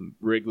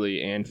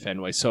 Wrigley and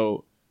Fenway.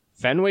 So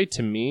Fenway,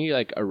 to me,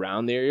 like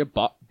around the area,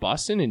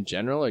 Boston in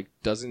general, like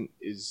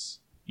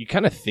you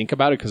kind of think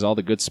about it because all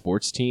the good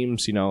sports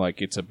teams,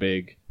 like it's a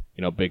big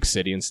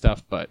city and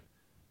stuff. But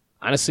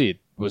honestly,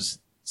 it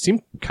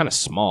seemed kind of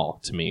small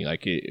to me.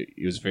 Like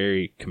it was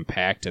very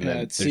compact, and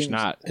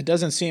it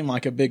doesn't seem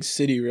like a big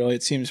city really.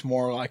 It seems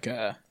more like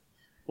a.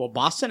 Well,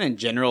 Boston in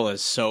general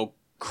is so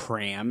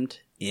crammed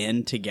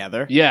in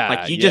together. Yeah,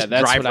 like you just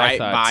drive right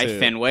by too.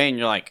 Fenway, and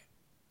you're like,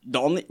 the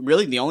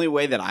only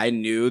way that I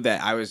knew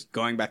that I was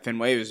going by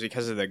Fenway was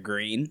because of the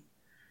green,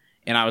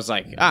 and I was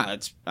like,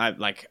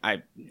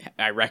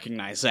 I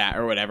recognize that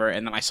or whatever,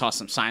 and then I saw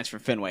some signs from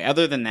Fenway.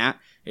 Other than that,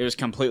 it was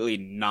completely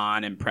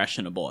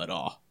non-impressionable at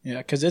all. Yeah,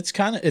 because it's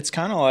kind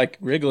of like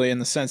Wrigley in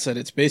the sense that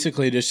it's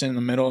basically just in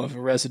the middle of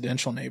a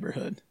residential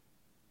neighborhood.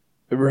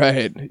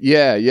 Right.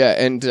 Yeah.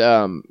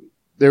 And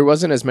there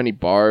wasn't as many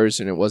bars,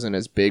 and it wasn't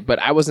as big. But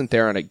I wasn't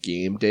there on a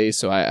game day,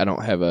 so I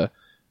don't have a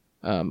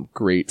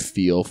great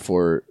feel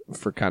for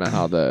kind of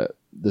how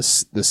the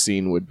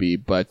scene would be.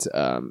 But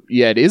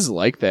it is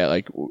like that.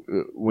 Like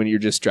when you're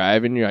just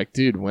driving, you're like,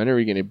 dude, when are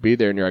we going to be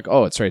there? And you're like,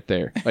 oh, it's right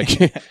there.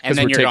 Like, and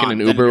then we're you're taking gone. an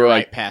Then Uber, you're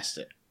like right past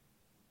it.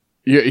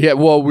 Yeah.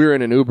 Well, we were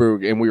in an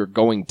Uber and we were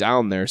going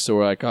down there, so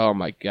we're like, oh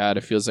my god,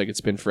 it feels like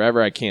it's been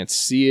forever. I can't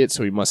see it,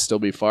 so we must still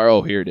be far.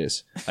 Oh, here it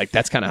is. Like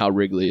that's kind of how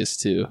Wrigley is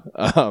too.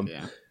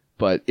 Yeah.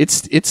 But it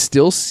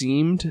still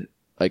seemed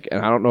like,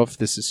 and I don't know if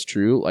this is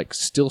true, like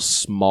still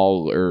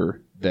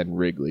smaller than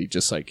Wrigley.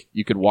 Just like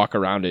you could walk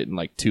around it in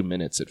like 2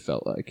 minutes. It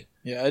felt like,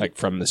 like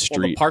from the street.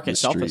 Well, the park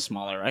itself is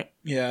smaller, right?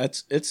 Yeah,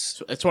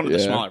 it's one of the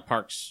smaller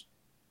parks.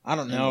 I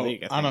don't know.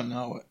 I don't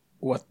know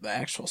what the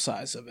actual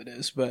size of it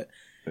is, but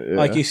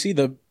like you see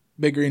the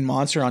Big Green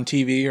Monster on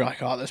TV, you're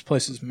like, oh, this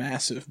place is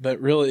massive. But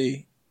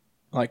really,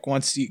 like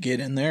once you get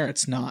in there,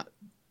 it's not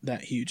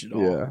that huge at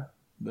all. Yeah.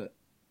 But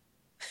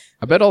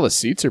I bet all the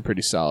seats are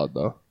pretty solid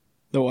though.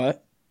 The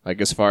what? Like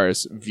as far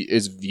as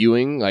is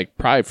viewing, like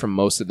probably from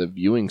most of the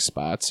viewing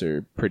spots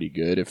are pretty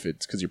good if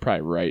it's because you're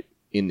probably right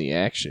in the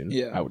action.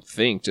 Yeah. I would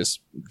think,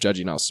 just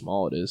judging how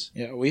small it is.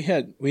 Yeah, we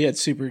had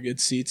super good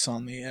seats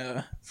on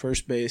the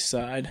first base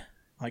side,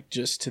 like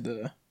just to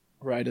the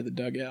right of the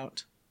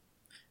dugout.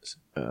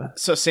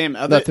 So Sam,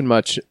 Nothing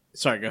much.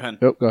 Sorry, go ahead.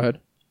 Oh, go ahead.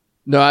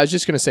 No, I was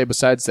just gonna say.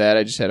 Besides that,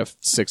 I just had a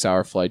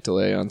 6-hour flight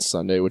delay on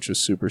Sunday, which was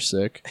super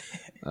sick.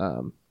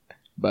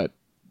 But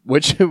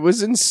which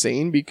was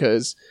insane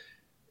because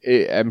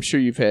I'm sure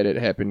you've had it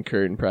happen,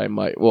 Kurt, and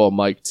probably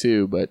Mike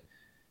too. But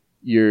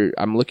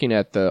I'm looking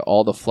at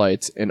all the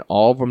flights, and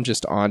all of them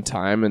just on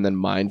time, and then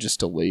mine just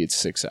delayed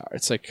 6 hours.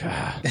 It's like,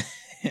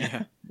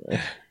 Yeah.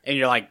 And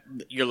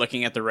you're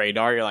looking at the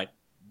radar. You're like,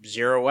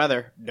 0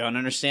 weather. Don't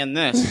understand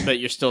this, but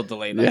you're still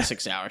delayed like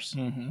 6 hours.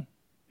 Mm-hmm.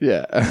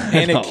 yeah,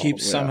 And it Oh,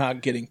 keeps yeah. somehow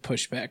getting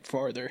pushed back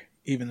farther,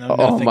 even though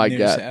Oh, nothing my new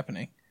is God.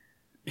 happening.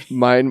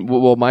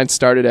 Mine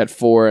started at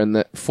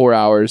 4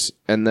 hours,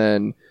 and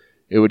then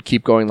it would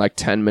keep going like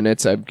 10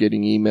 minutes. I'm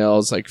getting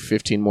emails like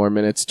 15 more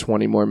minutes,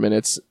 20 more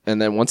minutes,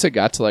 and then once it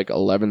got to like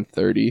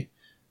 11:30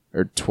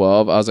 or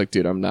 12, I was like,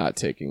 dude, I'm not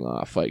taking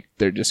off. Like,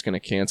 they're just gonna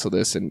cancel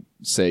this and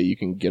say you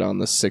can get on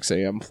the 6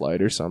 a.m.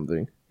 flight or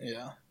something.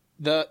 Yeah.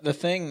 The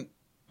thing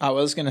I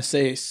was gonna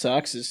say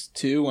sucks is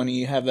too when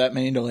you have that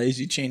many delays,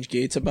 you change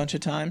gates a bunch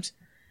of times.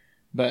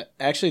 But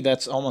actually,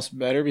 that's almost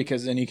better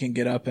because then you can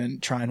get up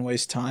and try and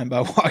waste time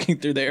by walking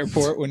through the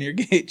airport when your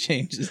gate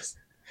changes.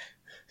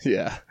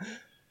 Yeah.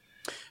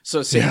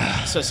 So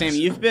Sam,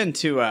 you've been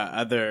to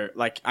other,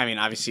 like, I mean,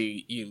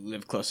 obviously you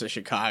live close to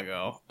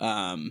Chicago,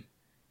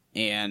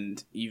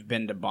 and you've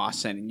been to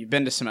Boston, and you've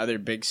been to some other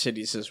big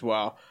cities as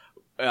well.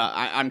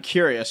 I'm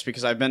curious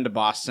because I've been to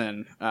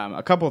Boston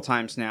a couple of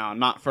times now,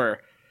 not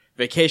for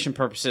vacation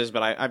purposes,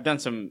 but I've done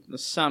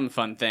some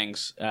fun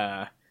things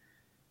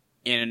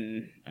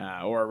in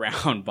or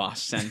around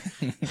Boston.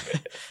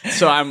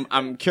 So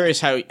I'm curious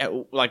how,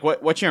 like,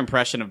 what's your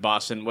impression of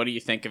Boston? What do you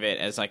think of it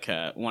as like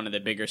one of the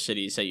bigger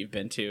cities that you've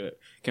been to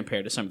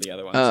compared to some of the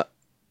other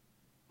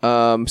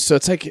ones? So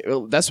it's like,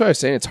 that's what I was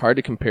saying. It's hard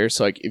to compare.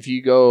 So like, if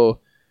you go,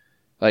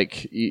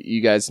 like,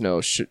 you guys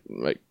know,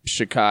 like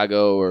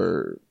Chicago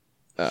or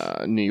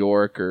New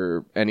York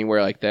or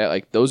anywhere like that,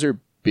 like those are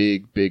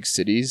big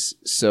cities.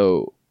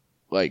 So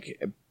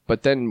like,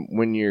 but then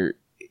when you're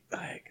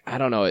like, I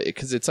don't know,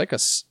 because it's like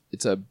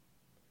it's a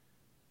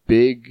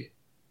big,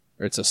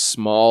 or it's a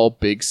small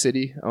big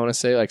city, I want to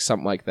say, like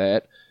something like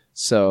that.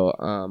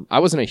 So I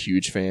wasn't a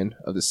huge fan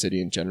of the city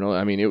in general.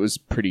 I mean, it was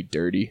pretty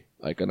dirty,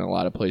 like in a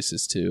lot of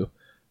places too.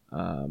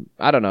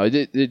 I don't know.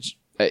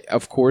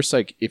 Of course,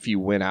 like if you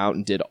went out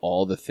and did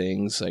all the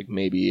things, like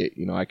maybe,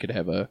 you know, I could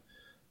have a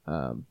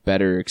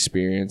better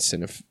experience.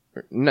 And if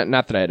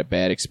not that I had a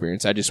bad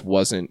experience, I just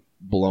wasn't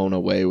blown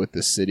away with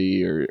the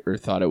city or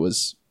thought it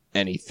was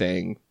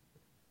anything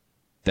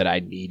that I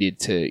needed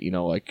to, you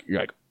know, like you're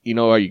like, you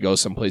know, or you go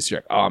someplace, you're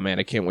like, oh man,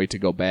 I can't wait to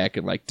go back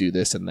and like do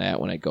this and that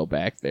when I go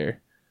back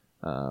there.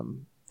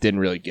 Didn't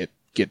really get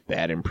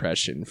that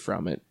impression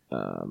from it.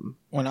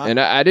 And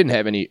I didn't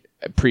have any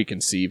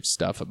preconceived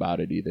stuff about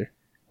it either.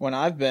 When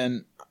I've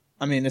been,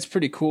 I mean, it's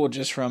pretty cool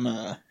just from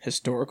a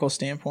historical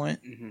standpoint,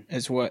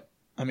 is what,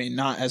 I mean,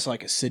 not as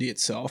like a city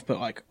itself, but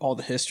like all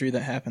the history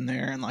that happened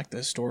there and like the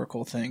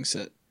historical things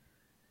that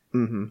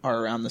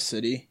are around the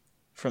city.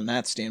 From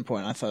that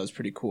standpoint, I thought it was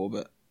pretty cool.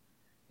 But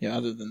yeah,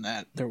 other than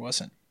that, there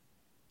wasn't.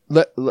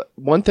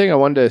 One thing I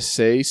wanted to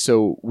say,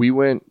 so we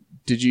went,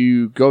 have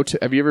you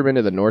ever been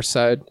to the north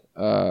side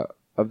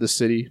of the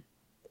city?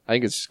 I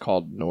think it's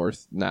called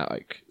North, not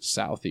like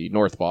Southie,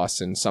 North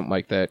Boston, something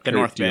like that. The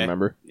North Do you Bay.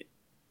 remember?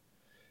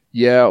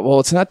 Yeah, well,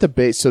 it's not the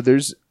Bay. So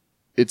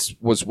it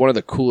was one of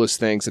the coolest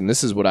things, and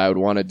this is what I would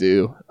want to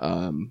do,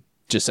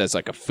 just as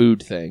like a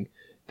food thing.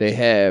 They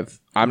have,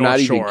 I'm North not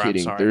even Shore, I'm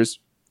kidding. sorry.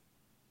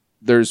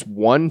 There's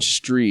one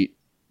street.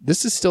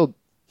 This is still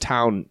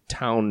town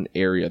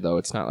area though.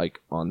 It's not like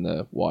on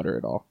the water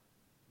at all.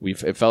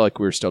 It felt like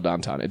we were still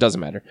downtown. It doesn't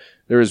matter.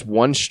 There was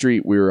one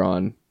street we were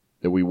on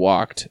that we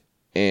walked,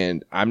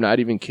 and I'm not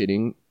even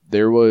kidding.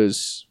 There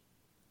was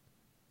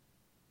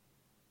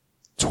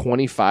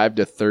 25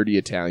 to 30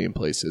 Italian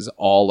places,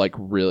 all like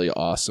really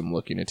awesome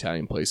looking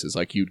Italian places.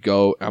 Like you'd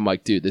go, I'm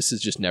like, dude, this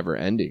is just never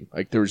ending.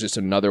 Like there was just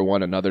another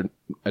one, another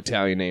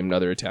Italian name,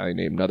 another Italian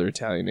name, another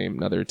Italian name,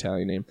 another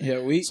Italian name. Yeah,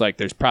 It's like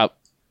there's go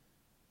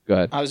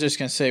ahead. I was just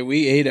gonna say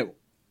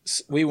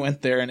we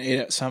went there and ate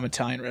at some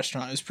Italian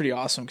restaurant. It was pretty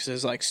awesome because it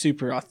was like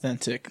super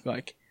authentic.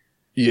 Like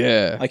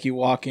you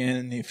walk in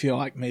and you feel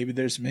like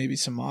there's some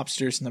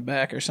mobsters in the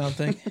back or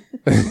something.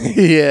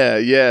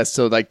 yeah.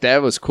 So like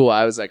that was cool.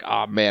 I was like,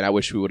 oh man, I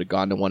wish we would have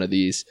gone to one of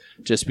these,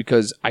 just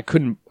because I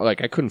couldn't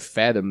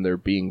fathom there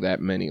being that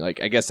many.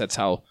 Like I guess that's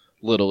how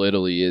little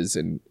Italy is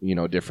in, you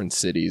know, different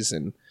cities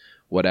and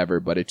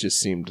whatever. But it just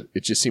seemed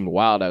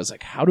wild. I was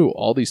like, how do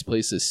all these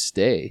places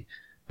stay?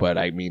 But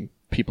I mean,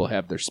 people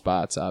have their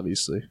spots,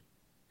 obviously.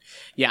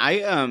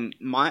 Yeah,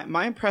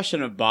 my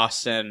impression of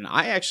Boston,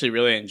 I actually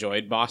really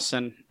enjoyed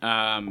Boston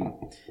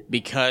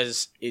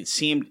because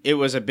it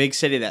was a big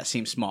city that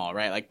seemed small,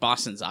 right? Like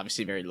Boston's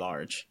obviously very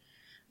large.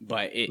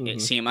 but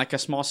it seemed like a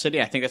small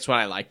city. I think that's what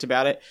I liked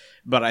about it.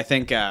 But I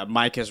think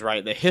Mike is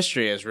right. The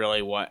history is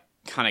really what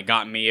kind of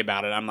got me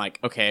about it. I'm like,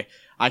 okay,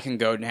 I can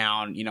go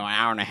down, an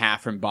hour and a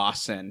half from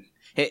Boston.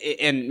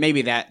 And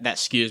maybe that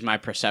skews my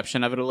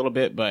perception of it a little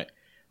bit, but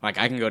like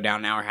I can go down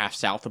an hour and a half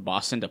south of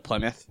Boston to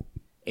Plymouth,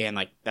 and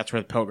like that's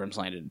where the Pilgrims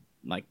landed,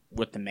 like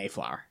with the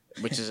Mayflower,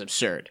 which is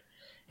absurd.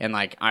 And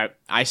like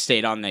I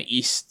stayed on the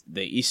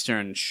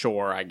eastern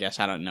shore, I guess,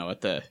 I don't know,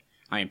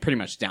 pretty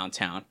much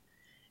downtown,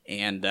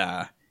 and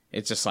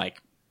it's just like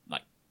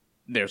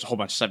there's a whole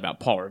bunch of stuff about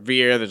Paul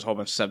Revere, there's a whole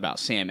bunch of stuff about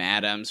Sam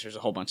Adams, there's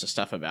a whole bunch of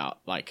stuff about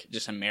like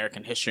just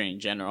American history in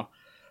general.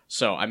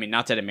 So, I mean,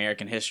 not that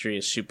American history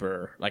is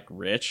super, like,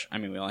 rich. I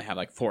mean, we only have,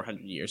 like,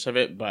 400 years of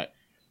it. But,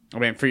 I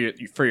mean, for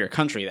your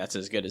country, that's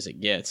as good as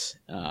it gets.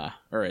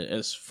 Or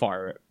as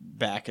far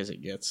back as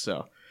it gets.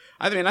 So,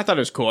 I mean, I thought it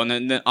was cool. And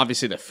then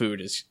obviously, the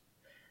food is...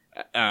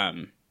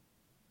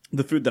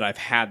 the food that I've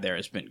had there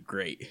has been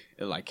great.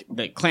 Like,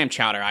 the clam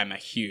chowder, I'm a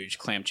huge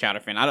clam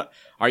chowder fan.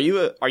 Are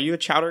you a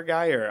chowder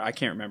guy? Or I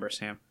can't remember,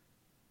 Sam.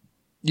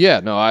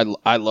 Yeah, no,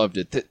 I loved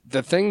it.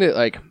 The thing that,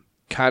 like,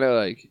 kind of,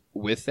 like...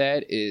 with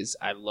that is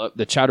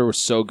the chowder was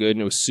so good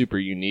and it was super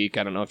unique.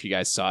 I don't know if you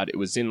guys saw it. It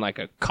was in like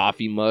a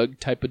coffee mug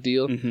type of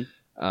deal.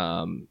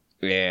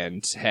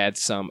 And had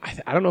some,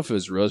 I don't know if it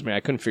was rosemary. I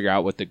couldn't figure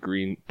out what the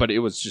green, but it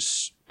was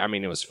just, I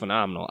mean, it was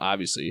phenomenal,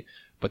 obviously.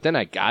 But then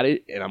I got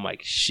it and I'm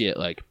like, shit,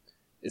 like,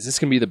 is this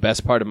going to be the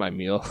best part of my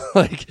meal?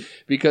 Like,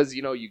 because,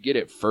 you get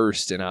it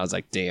first and I was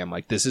like, damn,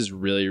 like this is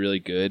really, really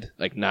good.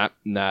 Like not,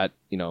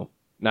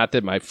 not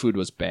that my food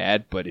was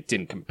bad, but it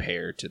didn't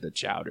compare to the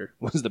chowder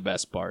was the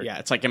best part. Yeah,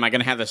 it's like, am I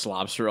going to have this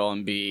lobster roll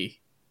and be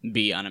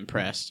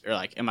unimpressed? Or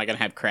like, am I going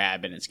to have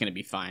crab and it's going to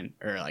be fine?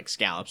 Or like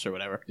scallops or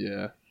whatever.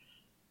 Yeah.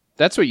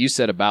 That's what you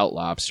said about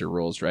lobster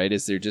rolls, right?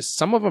 Is there just,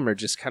 some of them are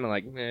just kind of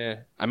like, meh.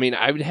 I mean,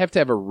 I would have to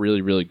have a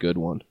really, really good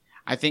one.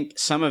 I think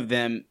some of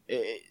them,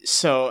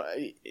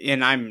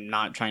 and I'm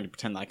not trying to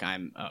pretend like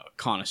I'm a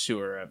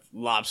connoisseur of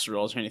lobster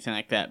rolls or anything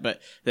like that,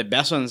 but the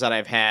best ones that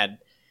I've had,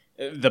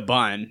 the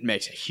bun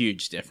makes a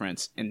huge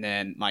difference. And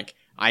then, like,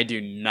 I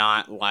do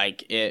not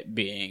like it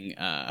being,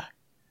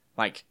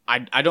 like,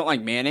 I don't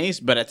like mayonnaise,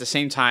 but at the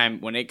same time,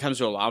 when it comes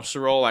to a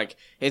lobster roll, like,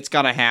 it's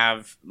got to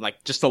have,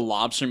 like, just the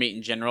lobster meat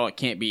in general. It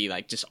can't be,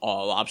 like, just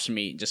all lobster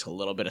meat and just a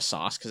little bit of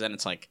sauce, because then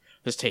it's, like,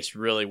 this tastes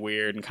really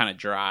weird and kind of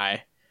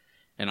dry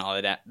and all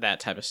of that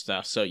type of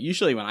stuff. So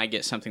usually when I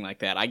get something like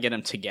that, I get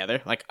them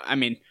together. Like, I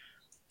mean...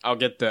 I'll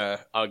get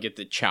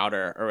the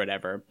chowder or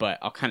whatever, but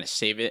I'll kind of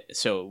save it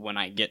so when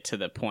I get to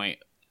the point,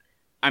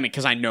 I mean,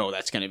 because I know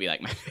that's going to be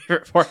like my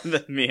favorite part of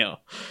the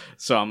meal.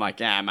 So I'm like,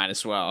 yeah, I might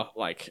as well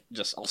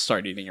I'll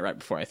start eating it right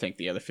before I think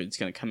the other food's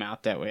going to come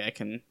out. That way I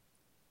can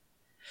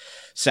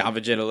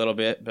salvage it a little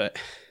bit, but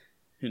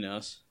who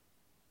knows?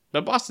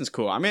 But Boston's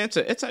cool. I mean,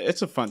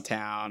 it's a fun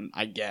town,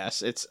 I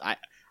guess.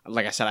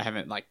 Like I said, I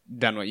haven't like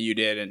done what you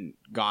did and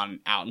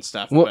gone out and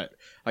stuff, but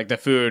like the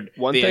food,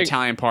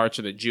 Italian parts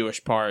or the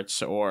Jewish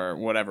parts or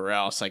whatever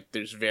else, like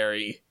there's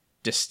very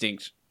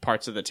distinct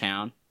parts of the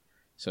town,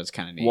 so it's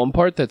kind of neat. One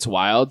part that's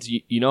wild,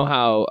 you know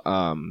how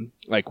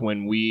like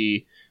when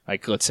we,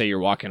 like, let's say you're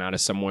walking out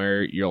of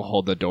somewhere, you'll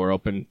hold the door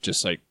open,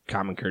 just like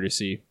common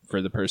courtesy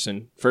for the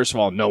person. First of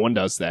all, no one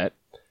does that.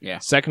 Yeah.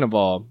 Second of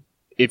all,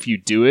 if you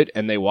do it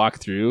and they walk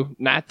through,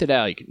 not that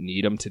I like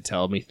need them to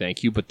tell me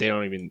thank you, but they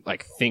don't even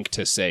like think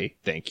to say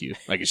thank you.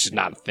 Like, it's just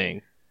not a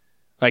thing.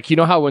 Like, you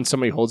know how when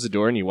somebody holds the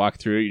door and you walk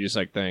through, you just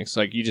like, thanks.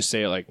 Like, you just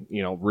say it like,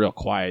 real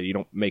quiet. You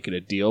don't make it a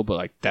deal, but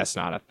like, that's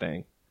not a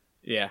thing.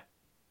 Yeah.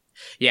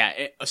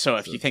 Yeah. So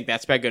if you think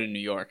that's bad, go to New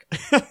York.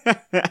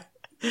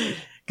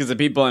 Because the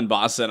people in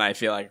Boston, I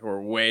feel like,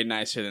 were way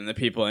nicer than the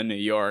people in New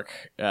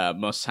York.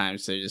 Most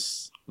times they're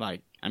just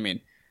like, I mean...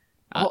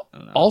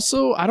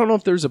 Also, I don't know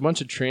if there's a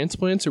bunch of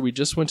transplants or we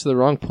just went to the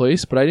wrong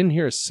place, but I didn't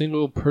hear a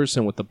single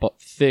person with a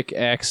thick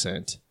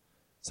accent.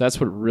 So that's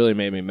what really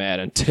made me mad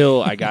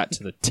until I got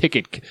to the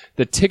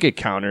ticket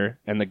counter,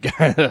 and the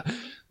guy,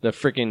 the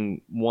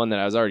freaking one that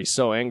I was already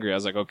so angry. I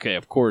was like, okay,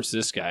 of course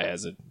this guy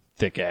has a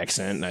thick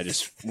accent, and I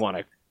just want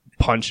to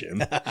punch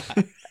him.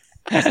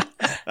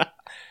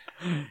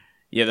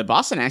 Yeah, the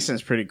Boston accent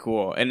is pretty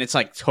cool, and it's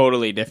like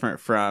totally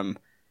different from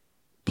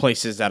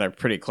places that are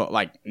pretty close.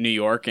 Like New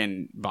York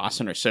and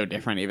Boston are so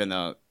different, even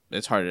though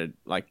it's hard to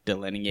like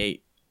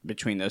delineate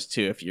between those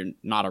two if you're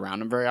not around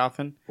them very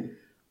often.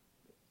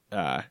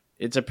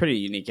 It's a pretty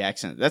unique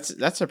accent.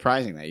 That's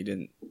surprising that you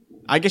didn't.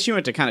 I guess you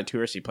went to kind of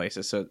touristy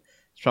places, so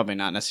it's probably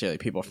not necessarily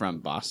people from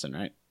Boston,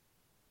 right?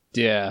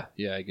 Yeah,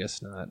 I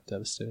guess not.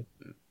 Devastating.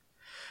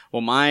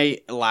 Well, my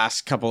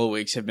last couple of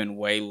weeks have been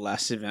way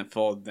less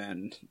eventful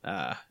than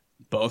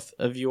both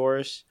of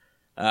yours.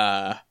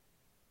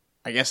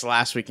 I guess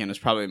last weekend was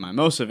probably my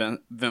most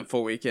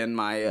eventful weekend.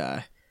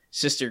 My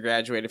sister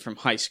graduated from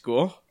high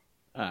school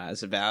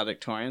as a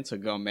valedictorian, so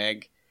go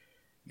Meg,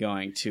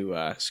 going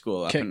to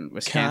school up in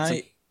Wisconsin.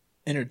 Can I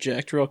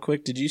interject real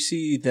quick? Did you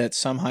see that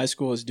some high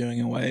school is doing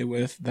away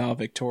with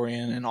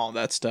valedictorian and all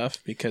that stuff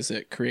because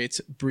it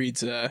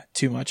breeds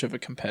too much of a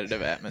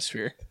competitive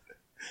atmosphere?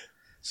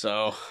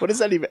 So What does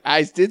that even?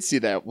 I did see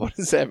that. What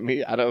does that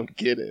mean? I don't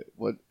get it.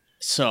 What?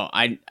 So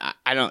I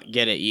don't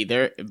get it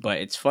either, but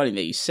it's funny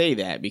that you say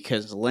that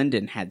because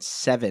Lyndon had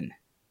seven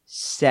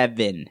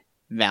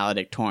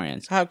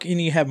valedictorians. How can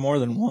you have more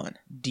than one?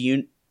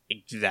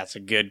 That's a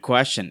good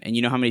question. And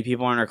you know how many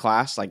people are in her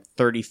class? Like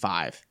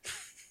 35.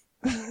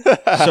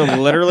 So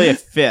literally a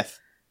fifth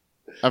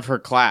of her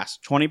class,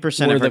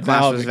 20% Were of her the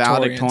class was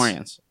valedictorians.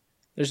 valedictorians.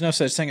 There's no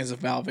such thing as a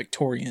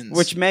valedictorians.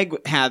 Which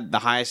Meg had the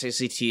highest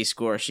ACT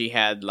score. She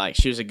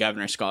was a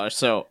governor scholar.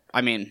 So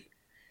I mean,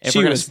 if She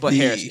we're gonna was split the-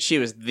 hairs, she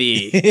was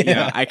the. Yeah. You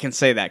know, I can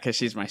say that because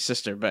she's my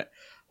sister. But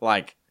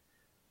like,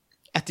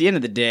 at the end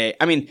of the day,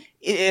 I mean,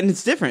 and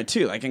it's different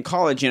too. Like in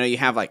college, you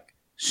have like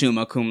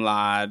summa cum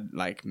laude,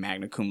 like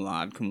magna cum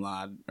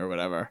laude, or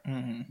whatever.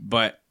 Mhm.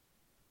 But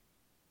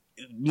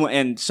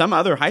and some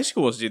other high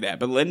schools do that,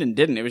 but Lyndon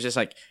didn't. It was just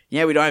like,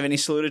 yeah, we don't have any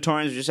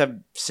salutatorians. We just have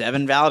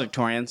 7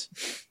 valedictorians.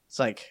 It's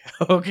like,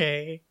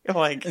 okay,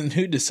 like And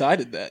who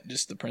decided that?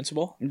 Just the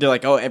principal? they're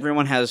like, oh,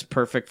 everyone has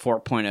perfect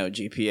 4.0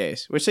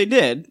 GPAs, which they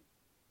did,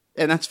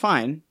 and that's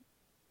fine.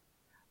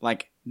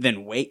 Like,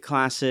 then weight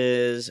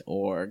classes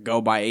or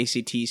go by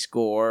ACT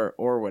score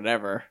or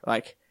whatever.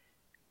 Like,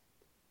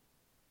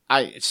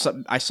 I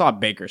saw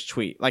Baker's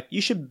tweet. Like, you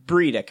should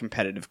breed a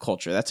competitive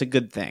culture. That's a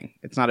good thing.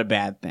 It's not a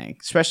bad thing,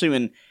 especially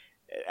when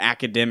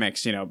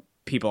academics,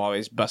 people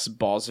always bust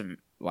balls of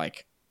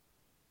like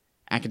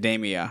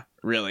academia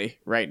really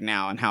right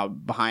now and how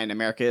behind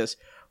America is.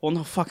 Well,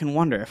 no fucking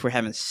wonder if we're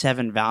having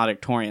 7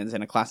 valedictorians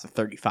in a class of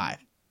 35.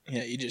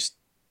 Yeah, you just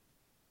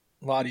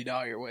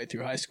la-di-da your way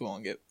through high school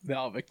and get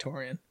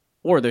valedictorian.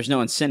 Or there's no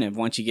incentive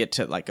once you get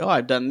to like, oh,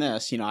 I've done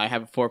this, I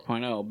have a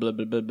 4.0, blah,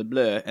 blah, blah, blah,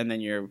 blah, and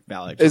then you're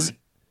valedictorian.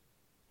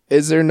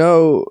 Is there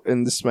no?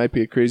 And this might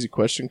be a crazy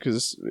question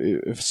because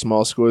if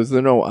small school, is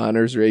there no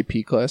honors or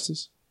AP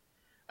classes?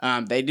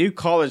 They do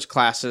college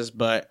classes,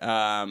 but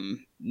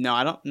no,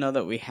 I don't know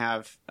that we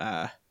have.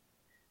 Yeah,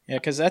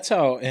 because that's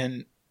how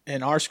in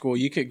our school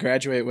you could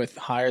graduate with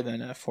higher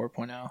than a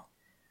 4.0.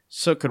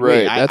 So could Right,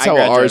 we? that's I how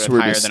graduated ours with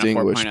were higher than a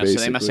 4.0, distinguished,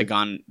 so they must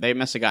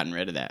basically. have gotten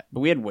rid of that. But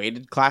we had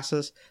weighted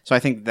classes, so I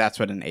think that's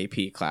what an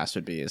AP class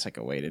would be, is like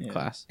a weighted Yeah.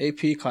 class.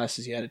 AP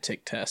classes you had to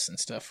take tests and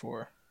stuff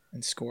for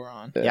and score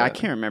on. Yeah, I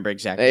can't remember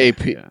exactly.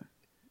 AP. Yeah.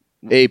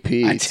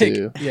 AP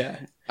too. Yeah.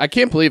 I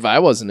can't believe I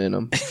wasn't in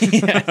them.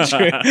 Yeah,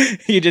 true.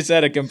 You just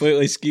had a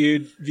completely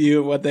skewed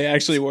view of what they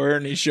actually were,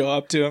 and you show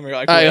up to them, you're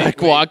like, I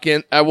wait.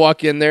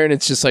 walk in there and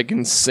it's just like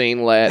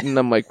insane Latin.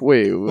 I'm like,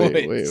 wait.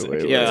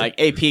 Yeah, like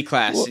AP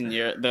class, and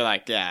they're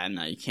like, yeah,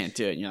 no, you can't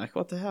do it. And you're like,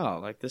 what the hell?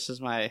 Like, this is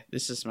my class.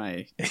 This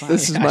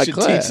is I my should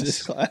class. teach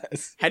this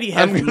class. How do you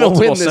I'm have gonna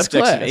multiple win this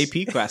subjects class. of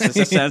AP classes?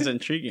 That sounds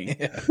intriguing.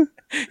 Yeah.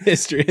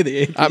 History of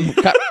the AP.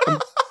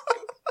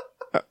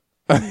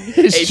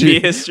 History.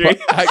 AP history.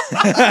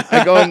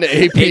 I go into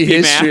AP,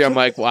 history. math. I'm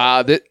like,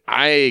 wow,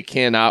 I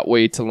cannot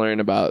wait to learn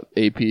about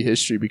AP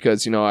history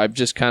because I'm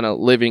just kind of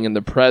living in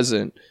the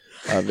present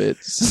of it.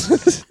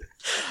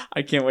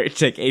 I can't wait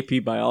to take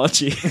AP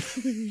biology.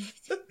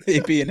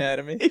 AP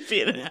anatomy. AP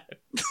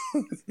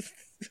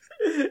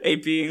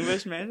AP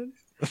English, man.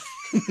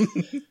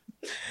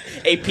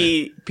 AP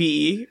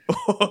PE.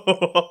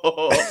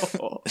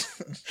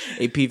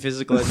 AP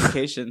physical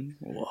education.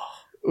 Whoa.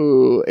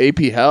 Ooh, AP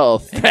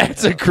health.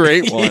 That's a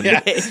great one. Yeah.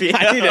 AP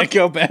I need to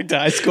go back to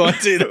high school and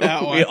do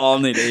that one. We all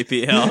need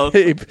AP health.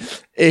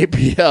 AP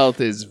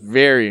health is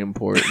very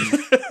important.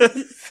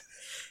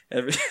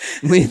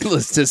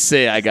 Needless to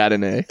say, I got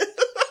an A.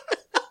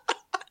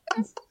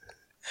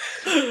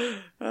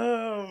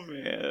 Oh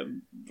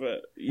man,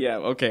 but yeah,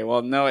 okay.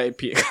 Well, no AP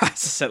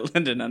classes at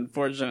Lyndon,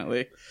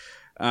 unfortunately.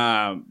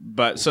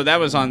 But so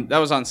that was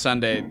on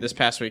Sunday this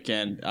past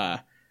weekend.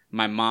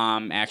 My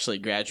mom actually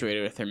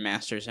graduated with her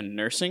master's in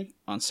nursing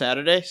on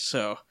Saturday,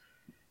 so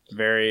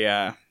very.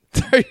 I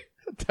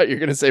thought you were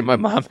gonna say my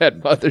mom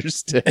had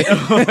Mother's Day.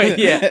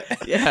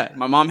 yeah.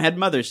 My mom had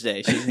Mother's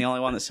Day. She's the only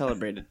one that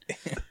celebrated.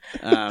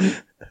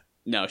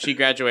 No, she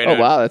graduated.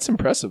 Oh wow, that's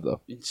impressive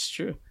though. It's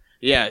true.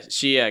 Yeah,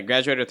 she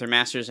graduated with her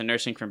master's in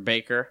nursing from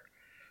Baker.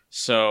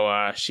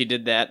 So she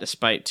did that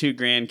despite 2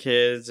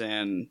 grandkids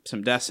and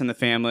some deaths in the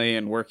family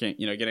and working,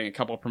 getting a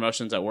couple of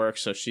promotions at work.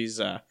 So she's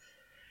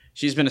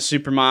been a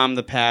super mom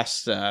the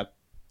past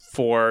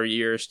 4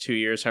 years, 2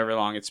 years, however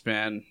long it's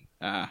been.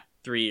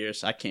 3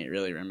 years. I can't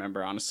really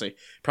remember, honestly.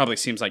 Probably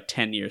seems like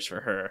 10 years for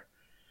her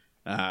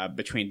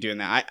between doing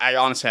that. I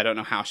honestly, I don't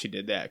know how she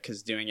did that,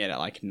 because doing it at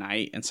like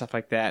night and stuff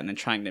like that, and then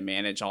trying to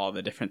manage all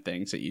the different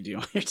things that you do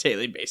on your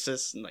daily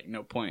basis, and like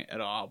no point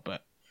at all.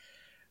 But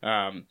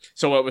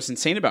so what was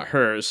insane about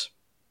hers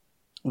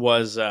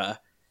was during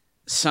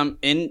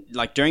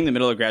the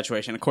middle of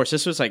graduation. Of course,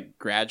 this was like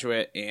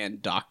graduate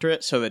and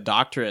doctorate. So the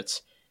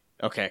doctorates,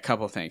 okay, a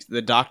couple of things.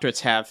 The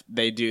doctorates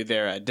they do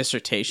their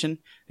dissertation,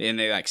 and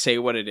they like say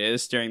what it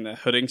is during the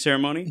hooding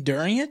ceremony.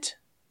 During it?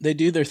 They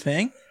do their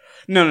thing?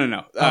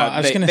 No. I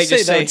was going to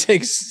say that would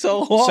take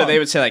so long. So they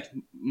would say like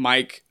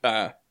Mike.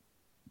 They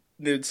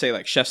would say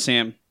like Chef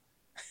Sam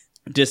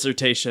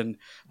dissertation,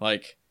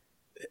 like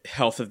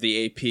health of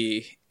the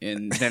AP,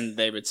 and then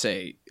they would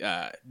say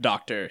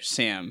Dr.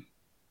 Sam.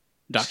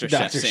 Dr.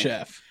 Chef Sam.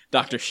 Chef.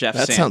 Dr. Chef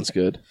That Sam. sounds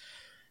good.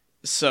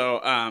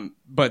 So,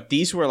 but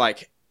these were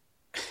like,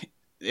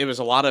 it was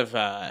a lot of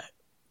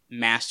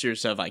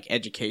masters of like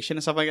education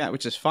and stuff like that,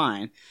 which is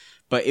fine.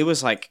 But it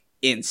was like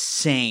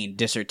insane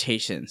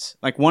dissertations.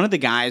 Like one of the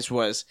guys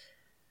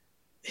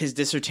his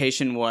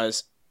dissertation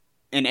was,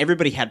 and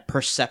everybody had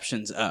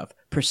perceptions of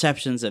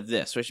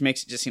this, which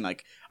makes it just seem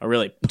like a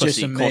really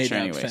pussy culture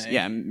anyways. Thing.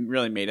 Yeah,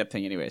 really made up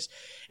thing anyways.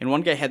 And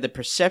one guy had the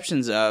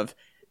perceptions of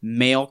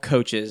male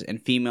coaches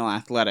and female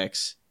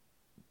athletics,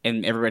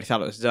 and everybody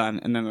thought it was done.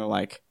 And then they're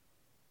like,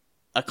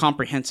 a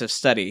comprehensive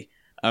study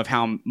of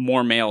how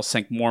more males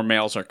think more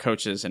males are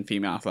coaches in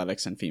female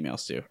athletics than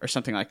females do, or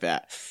something like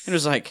that. And it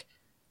was like,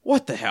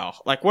 what the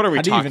hell? Like, what are we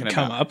talking about? How do you even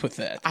come up with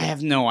that? I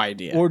have no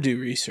idea. Or do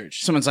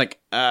research. Someone's like,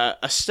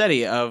 a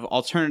study of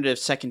alternative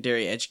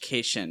secondary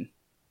education.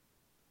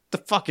 The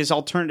fuck is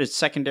alternative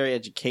secondary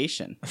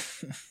education?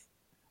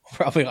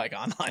 Probably like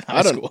online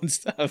high school and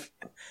stuff.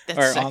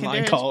 Or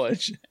online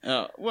college.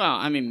 Well,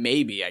 I mean,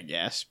 maybe, I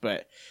guess.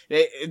 But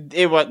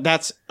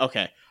that's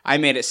okay. I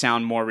made it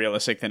sound more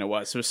realistic than it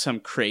was. It was some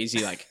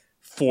crazy, like,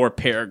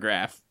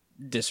 4-paragraph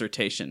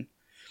dissertation.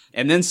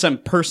 And then some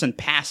person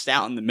passed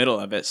out in the middle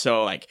of it.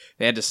 So, like,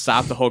 they had to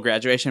stop the whole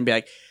graduation and be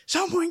like,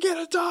 someone get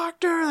a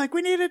doctor. Like,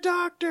 we need a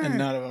doctor. And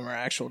none of them are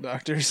actual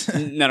doctors.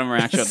 None of them are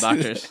actual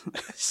doctors.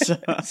 So,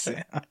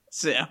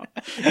 yeah.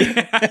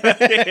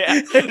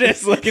 They're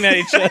just looking at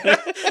each other.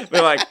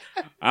 They're like,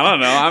 I don't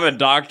know. I'm a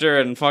doctor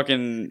and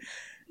fucking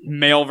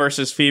male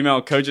versus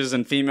female coaches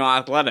in female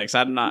athletics.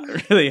 I'm not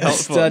really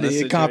helpful.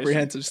 A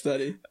comprehensive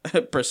study.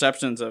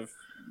 Perceptions of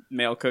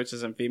male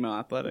coaches in female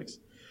athletics.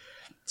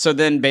 So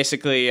then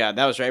basically,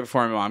 that was right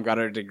before my mom got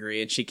her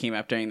degree, and she came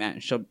up during that,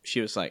 and she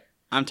was like,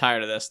 I'm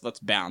tired of this. Let's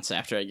bounce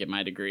after I get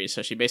my degree.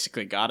 So she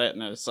basically got it,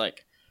 and it was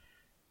like,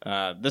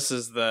 this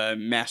is the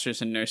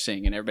master's in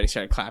nursing, and everybody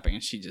started clapping,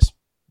 and she just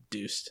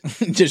deuced.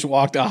 Just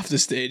walked off the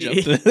stage out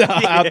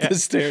the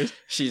stairs.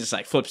 She just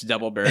like flips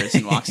double birds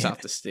and walks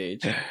off the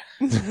stage.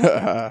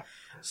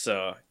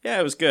 So yeah,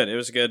 it was good. It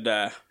was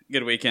a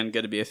good weekend.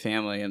 Good to be a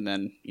family, and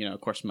then of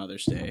course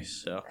Mother's Day.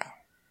 So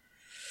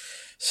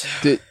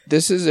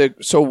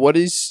what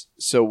does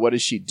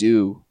she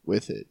do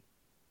with it?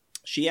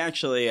 She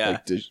actually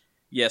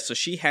so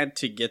she had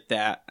to get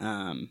that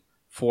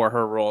for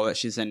her role that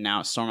she's in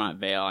now at Stormont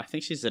Vale. I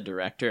think she's the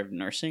director of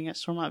nursing at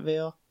Stormont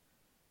Vale.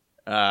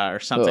 Or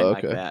something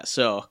like that.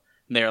 So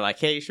they were like,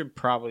 "Hey, you should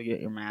probably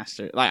get your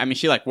master." Like, I mean,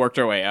 she like worked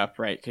her way up,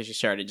 right? Because she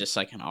started just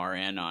like an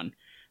RN on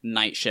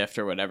night shift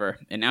or whatever,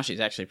 and now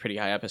she's actually pretty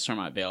high up at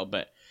Stormont Vale.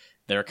 But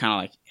they were kind of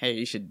like, "Hey,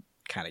 you should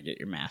kind of get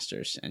your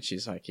master's," and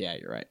she's like, "Yeah,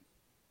 you're right."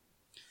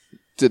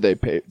 Did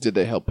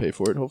they help pay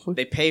for it? Hopefully,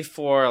 they pay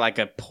for like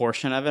a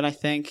portion of it, I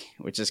think,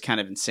 which is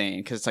kind of insane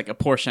because it's like a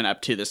portion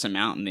up to this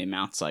amount, and the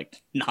amount's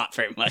like not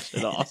very much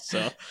at all.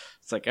 So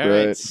it's like, all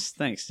right,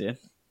 thanks, dude.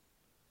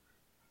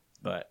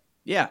 But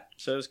yeah,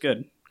 so it was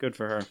good. Good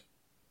for her.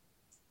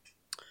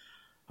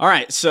 All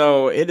right,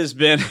 so it has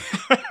been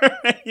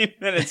 8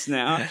 minutes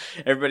now.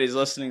 Everybody's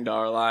listening to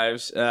our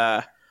lives.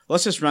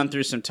 Let's just run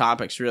through some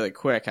topics really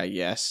quick, I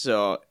guess.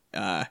 So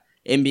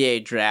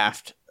NBA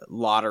draft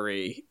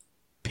lottery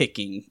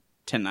picking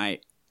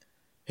tonight.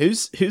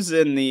 Who's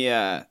in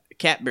the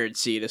catbird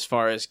seat as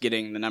far as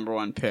getting the number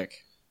one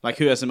pick? Like,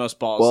 who has the most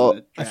balls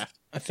in the draft?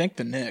 I think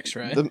the Knicks,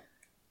 right?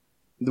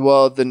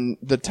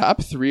 The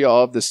top three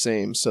all have the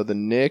same. So the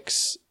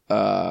Knicks,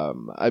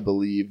 I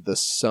believe the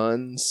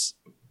Suns,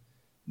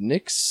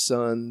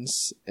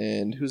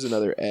 and who's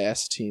another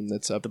ass team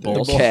that's up there?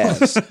 Bulls. The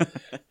Cavs.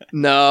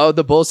 No,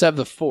 the Bulls have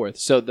the fourth.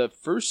 So the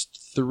first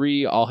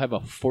three all have a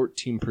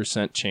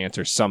 14% chance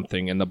or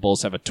something, and the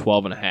Bulls have a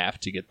 12.5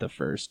 to get the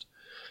first.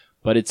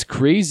 But it's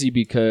crazy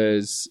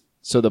because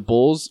the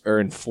Bulls are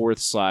in fourth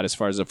slot as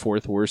far as the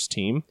fourth worst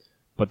team,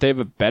 but they have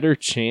a better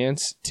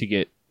chance to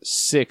get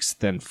sixth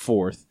than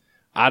fourth.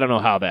 I don't know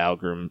how the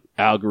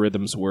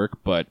algorithms work,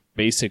 but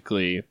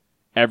basically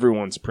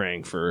everyone's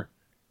praying for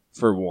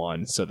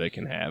one so they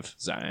can have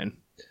Zion.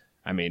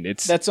 I mean,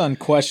 that's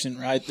unquestioned,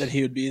 right? That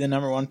he would be the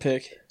number one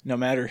pick, no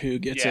matter who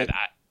gets it.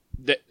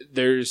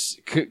 There's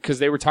because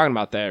they were talking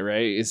about that,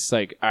 right? It's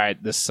like, all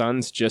right, the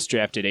Suns just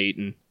drafted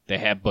Ayton. They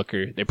have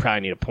Booker. They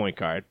probably need a point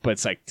guard, but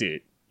it's like,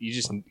 dude, you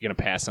just gonna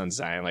pass on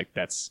Zion? Like,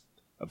 that's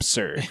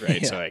absurd,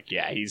 right? Yeah. So like,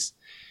 yeah, he's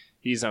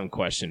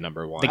unquestioned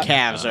number one. The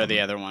Cavs are the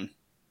other one.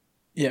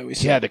 Yeah,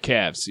 the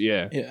Cavs.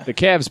 Yeah, the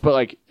Cavs. But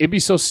like, it'd be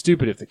so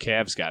stupid if the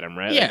Cavs got him,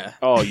 right? Yeah. Like,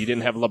 oh, you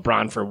didn't have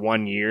LeBron for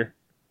 1 year.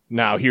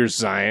 Now here's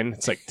Zion.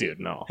 It's like, dude,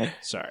 no,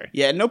 sorry.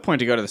 Yeah, no point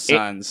to go to the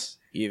Suns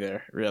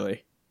either.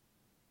 Really,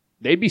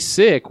 they'd be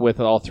sick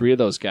with all three of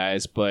those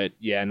guys. But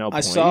yeah, no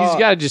point. He's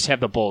got to just have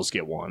the Bulls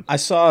get one. I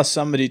saw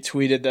somebody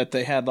tweeted that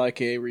they had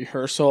like a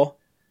rehearsal,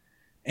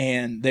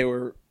 and they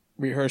were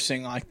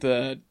rehearsing like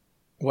the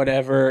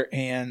whatever,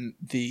 and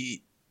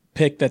the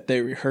pick that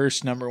they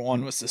rehearsed, number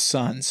 1 was the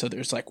Suns. So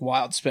there's like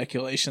wild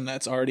speculation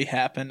that's already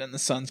happened, and the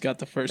Suns got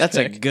the first That's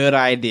pick. a good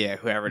idea,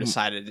 whoever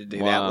decided to do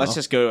that. Wow. Let's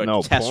just go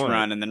No test point.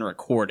 run and then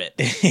record it.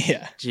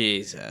 Yeah.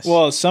 Jesus.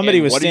 Well, somebody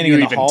And was what are standing you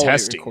in the even hallway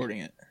testing? recording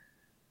it.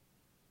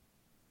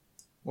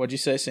 What'd you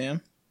say,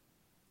 Sam?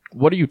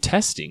 What are you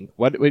testing?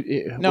 What?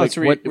 No, it's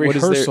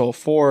rehearsal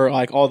for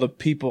like all the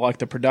people, like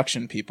the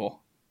production people.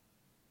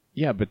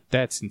 Yeah, but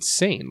that's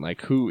insane.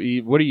 Like,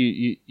 what do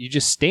you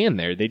just stand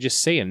there. They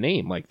just say a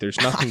name. Like, there's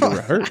nothing to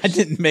rehearse. I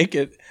didn't make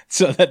it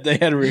so that they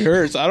had to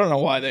rehearse. I don't know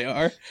why they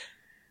are.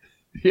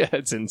 Yeah,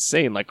 it's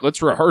insane. Like,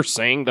 let's rehearse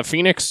saying the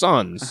Phoenix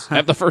Suns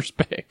have the first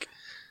pick.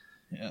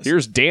 Yes.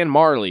 Here's Dan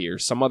Marley or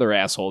some other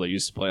asshole that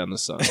used to play on the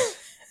Suns.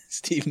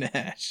 Steve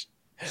Nash.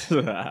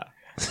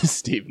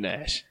 Steve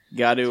Nash.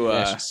 got to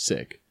Nash is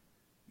sick.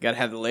 got to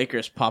have the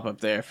Lakers pop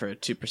up there for a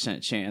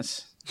 2%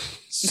 chance.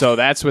 So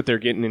that's what they're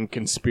getting in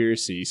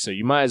conspiracy. So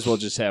you might as well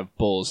just have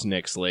Bulls,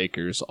 Knicks,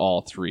 Lakers,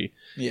 all three.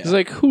 Yeah. It's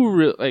like, who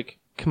really, like,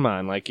 come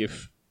on. Like,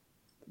 if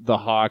the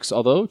Hawks,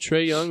 although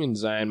Trae Young and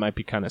Zion might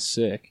be kind of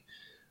sick.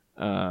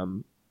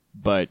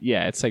 But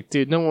yeah, it's like,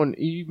 dude, no one,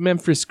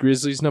 Memphis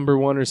Grizzlies number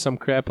 1 or some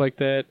crap like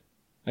that.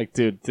 Like,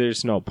 dude,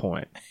 there's no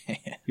point.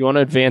 You want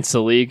to advance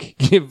the league?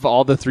 Give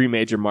all the 3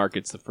 major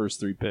markets the first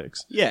 3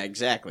 picks. Yeah,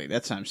 exactly.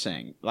 That's what I'm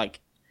saying.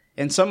 Like,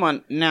 and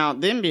someone now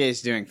the NBA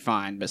is doing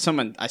fine, but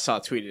someone I saw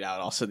tweeted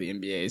out also the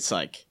NBA is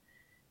like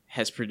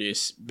has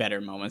produced better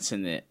moments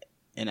in the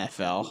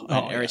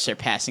NFL or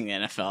surpassing the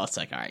NFL. It's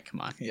like, all right, come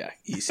on, Yeah,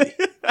 easy.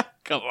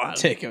 come on.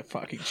 Take a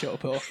fucking chill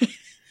pill.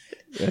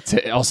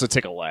 Also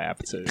take a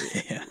lap too.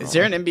 Yeah. Is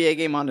there an NBA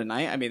game on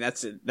tonight? I mean,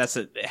 that's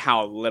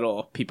how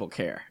little people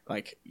care.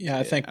 Like, Yeah,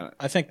 I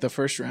think the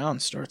first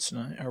round starts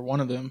tonight, or one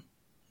of them.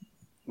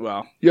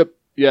 well, Yep.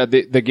 Yeah,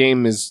 the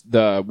game is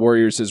the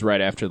Warriors is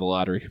right after the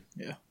lottery.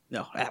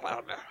 no.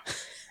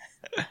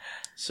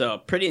 So,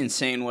 pretty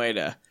insane way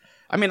to.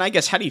 I mean, I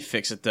guess how do you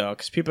fix it though?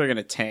 Because people are going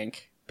to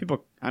tank.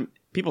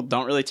 People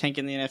don't really tank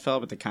in the NFL,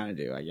 but they kind of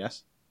do, I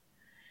guess.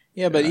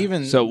 Yeah, but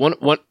even So one.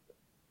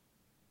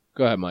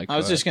 Go ahead, Mike. I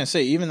was just gonna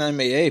say, even the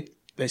NBA,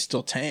 they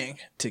still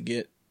tank to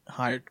get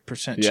higher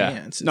percent Yeah.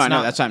 chance. No, I It's know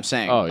not- that's what I'm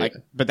saying. Oh, Like,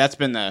 yeah. but that's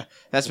been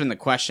the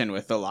question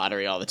with the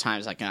lottery all the time.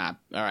 It's like, all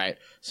right.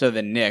 So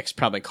the Knicks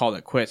probably called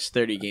it quits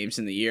 30 games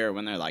in the year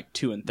when they're like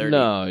 2-30.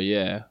 No,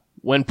 yeah.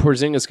 When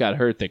Porzingis got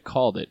hurt, they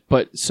called it.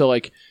 But so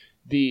like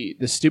the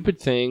stupid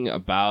thing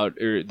about,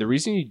 or the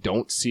reason you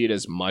don't see it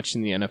as much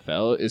in the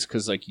NFL is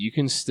because like you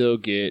can still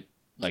get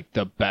like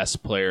the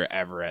best player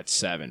ever at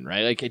 7,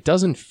 right? Like it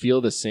doesn't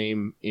feel the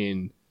same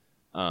in.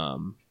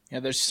 Yeah,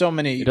 there's so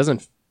many. It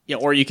doesn't. Yeah,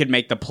 or you could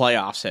make the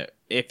playoffs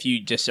if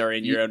you just are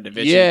in your own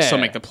division. Yeah. Still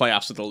make the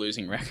playoffs with a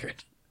losing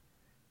record.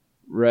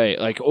 Right,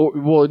 like,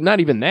 well,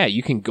 not even that.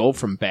 You can go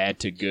from bad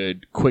to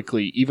good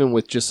quickly, even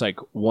with just like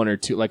 1 or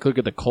 2. Like, look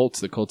at the Colts.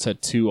 The Colts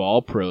had 2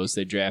 All-Pros.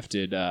 They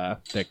drafted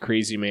that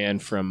crazy man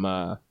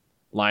from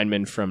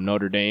lineman from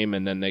Notre Dame,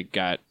 and then they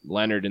got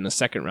Leonard in the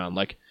 2nd round.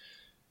 Like,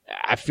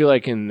 I feel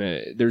like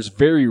there's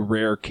very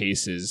rare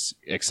cases,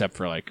 except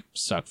for like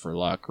suck for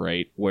luck,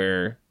 right,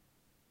 where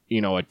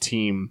a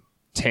team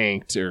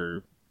tanked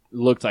or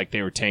looked like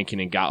they were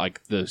tanking and got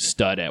like the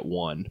stud at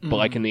 1. But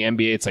like in the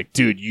NBA, it's like,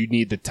 dude, you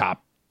need the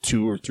top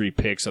 2 or 3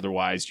 picks,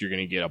 otherwise you're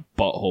gonna get a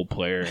butthole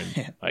player,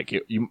 and like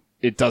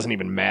it doesn't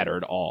even matter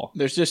at all.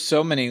 There's just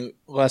so many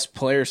less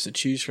players to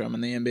choose from in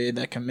the NBA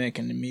that can make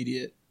an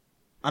immediate.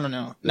 I don't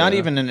know, not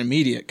even an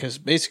immediate, because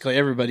basically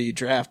everybody you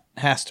draft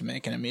has to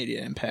make an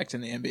immediate impact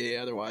in the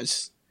NBA.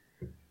 Otherwise,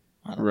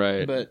 I don't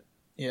Right. But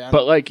yeah,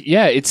 But like,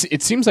 yeah,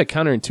 it seems like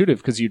counterintuitive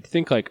because you'd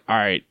think like, all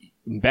right,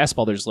 in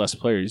basketball there's less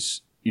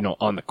players,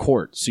 on the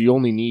court, so you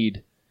only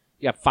need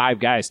 5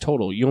 guys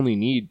total. You only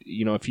need,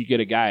 if you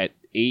get a guy at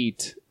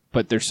 8,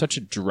 but there's such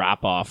a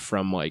drop off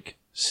from like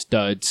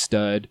stud,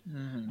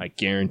 like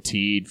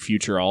guaranteed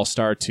future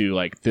all-star to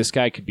like this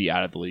guy could be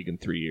out of the league in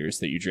 3 years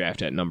that you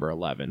draft at number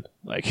 11.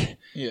 Like,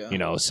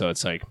 yeah, so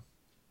it's like,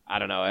 I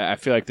don't know. I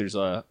feel like there's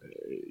a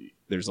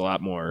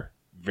lot more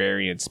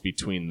variance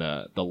between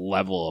the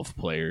level of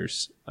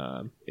players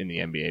in the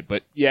NBA.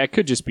 But yeah, it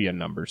could just be a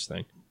numbers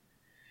thing.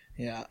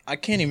 yeah. I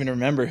can't even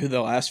remember who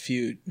the last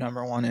few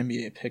number 1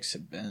 NBA picks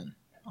have been.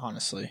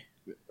 Honestly,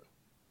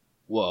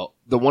 Well,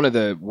 one of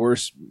the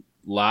worst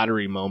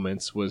lottery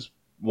moments was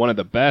one of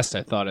the best,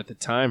 I thought, at the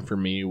time for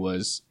me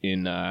was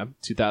in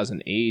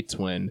 2008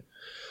 when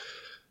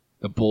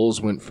the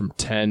Bulls went from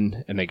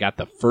 10 and they got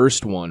the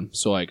first one.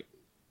 So, like,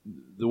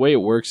 the way it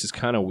works is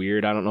kind of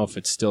weird. I don't know if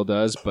it still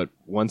does, but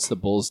once the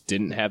Bulls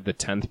didn't have the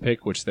 10th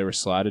pick, which they were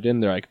slotted in,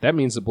 they're like, that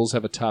means the Bulls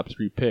have a top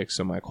 3 pick.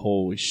 So I'm like,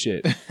 holy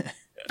shit.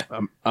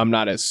 I'm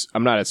not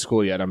at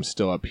school yet. I'm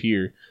still up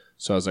here.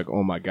 So I was like,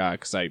 oh my God,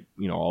 because I,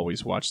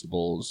 always watch the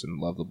Bulls and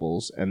love the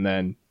Bulls. And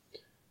then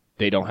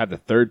they don't have the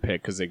 3rd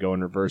pick because they go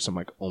in reverse. I'm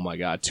like, oh my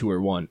God, 2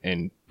 or 1.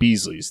 And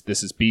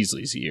this is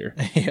Beasley's year.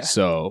 yeah.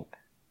 So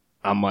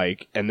I'm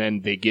like, and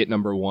then they get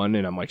number 1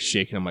 and I'm like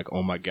shaking. I'm like,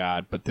 oh my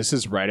God. But this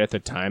is right at the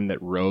time that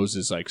Rose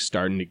is like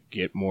starting to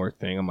get more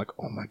thing. I'm like,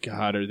 oh my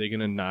God, are they going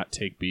to not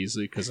take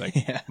Beasley? Because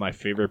like my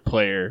favorite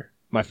player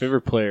my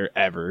favorite player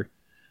ever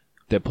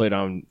that played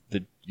on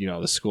the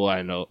school I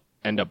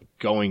end up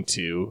going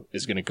to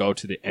is going to go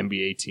to the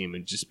NBA team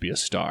and just be a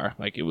star.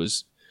 Like it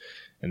was,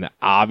 and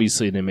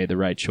obviously they made the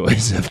right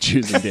choice of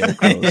choosing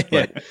Derrick Rose,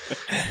 but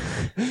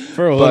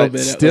for a little bit,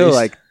 still, at least.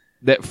 like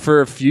that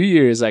for a few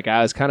years, like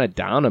I was kind of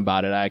down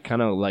about it. I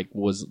kind of like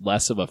was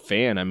less of a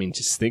fan. I mean,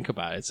 just think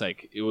about it. It's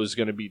like it was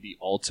going to be the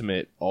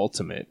ultimate.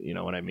 You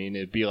know what I mean?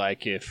 It'd be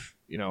like if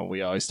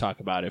we always talk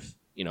about if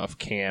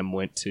Cam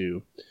went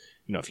to,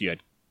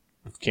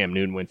 if Cam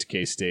Newton went to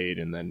K-State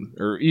and then,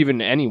 or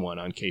even anyone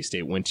on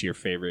K-State went to your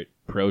favorite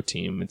pro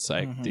team, it's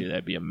like, dude,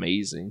 that'd be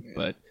amazing. Yeah.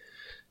 But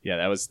yeah,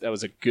 that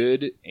was a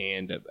good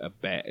and a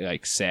bad,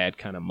 like sad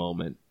kind of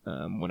moment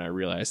when I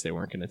realized they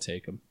weren't going to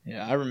take him.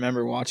 Yeah, I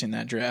remember watching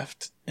that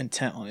draft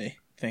intently,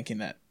 thinking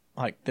that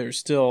like there's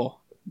still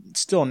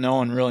no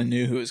one really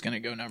knew who was going to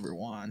go number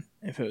one,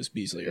 if it was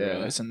Beasley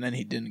or Rose, and then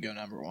he didn't go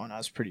number one. I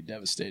was pretty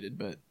devastated,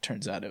 but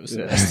turns out it was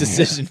the best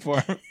decision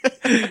for him.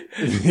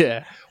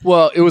 Yeah.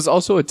 Well, it was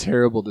also a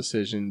terrible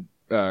decision.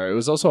 It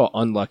was also an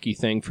unlucky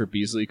thing for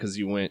Beasley because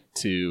he went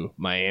to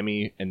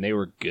Miami and they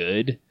were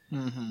good,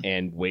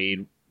 and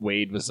Wade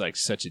was like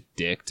such a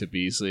dick to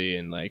Beasley,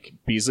 and like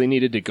Beasley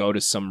needed to go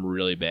to some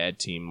really bad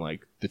team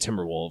like the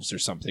Timberwolves or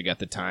something at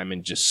the time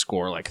and just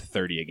score like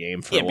 30 a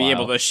game for a while. Be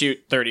able to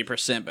shoot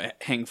 30% but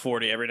hang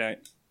 40 every night.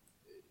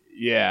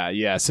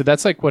 Yeah. So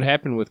that's like what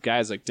happened with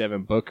guys like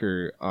Devin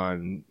Booker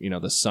on,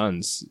 the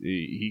Suns.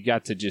 He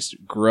got to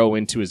just grow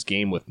into his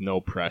game with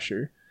no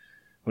pressure.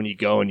 When you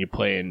go and you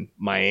play in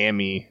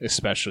Miami,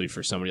 especially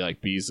for somebody like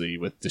Beasley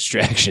with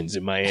distractions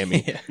in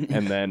Miami,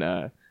 and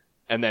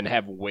then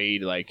have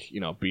Wade like,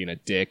 being a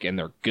dick, and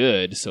they're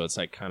good, so it's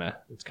like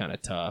it's kind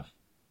of tough.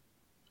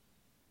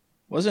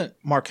 Wasn't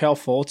Markelle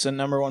Fultz a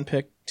number one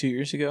pick 2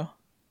 years ago?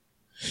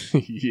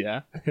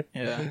 Yeah.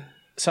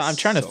 So I'm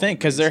trying to think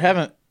because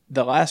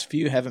the last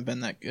few haven't been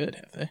that good,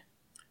 have they?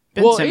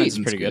 Ben Simmons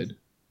is pretty good.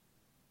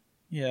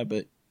 Yeah,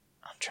 but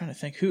I'm trying to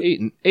think who.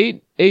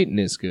 Ayton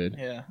is good.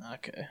 Yeah,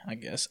 okay, I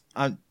guess.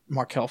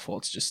 Markelle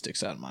Fultz just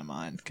sticks out in my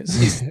mind because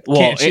he's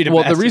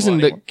the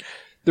reason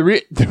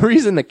the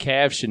reason the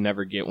Cavs should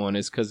never get one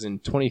is because in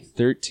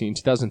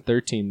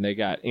 2013, they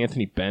got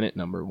Anthony Bennett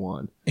number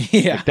one.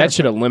 Yeah, like, that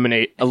should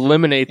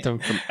eliminate them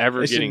from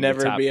ever getting. They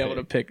should never be pick. able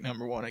to pick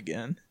number one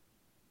again.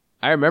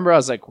 I remember I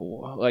was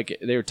like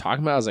they were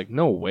talking about. I was like,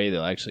 no way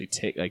they'll actually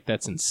take. Like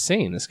that's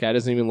insane. This guy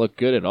doesn't even look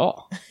good at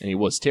all, and he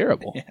was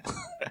terrible.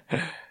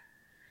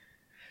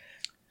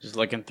 Just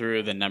looking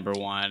through the number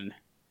one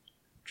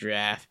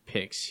draft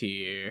picks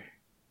here.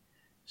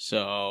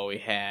 So we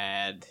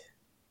had.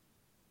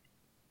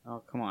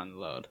 Oh, come on,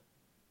 load.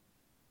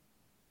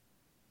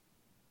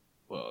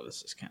 Whoa,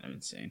 this is kind of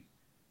insane.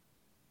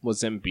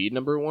 Was Embiid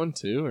number one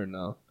too, or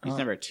no? He's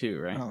number two,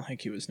 right? I don't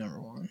think he was number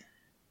one.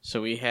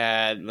 So we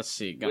had, let's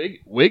see.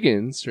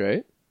 Wiggins,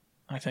 right?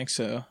 I think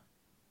so.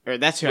 Or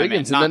that's who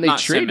Wiggins, I meant. And then they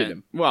traded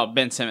him. Well,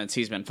 Ben Simmons,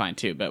 he's been fine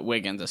too, but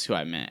Wiggins is who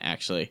I meant,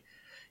 actually.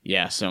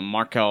 Yeah, so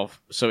Markelle.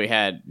 So we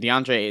had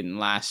DeAndre Ayton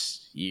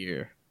last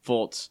year,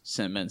 Fultz,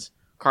 Simmons,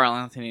 Karl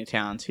Anthony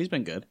Towns. He's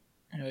been good.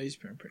 Yeah, he's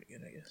been pretty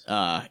good, I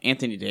guess.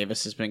 Anthony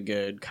Davis has been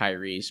good.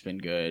 Kyrie's been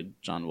good.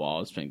 John Wall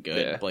has been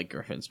good. Yeah. Blake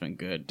Griffin's been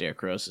good.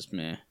 Derrick Rose is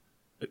meh.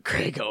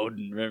 Greg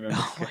Oden, remember?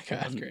 Oh my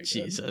God, Greg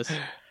Jesus.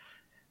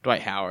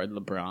 Dwight Howard,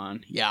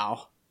 LeBron,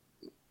 Yao.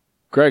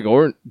 Greg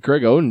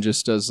Oden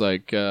just does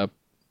like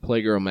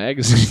Playgirl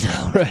magazine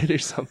now, right, or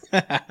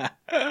something.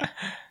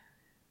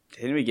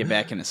 Didn't we get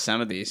back into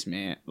some of these,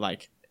 man?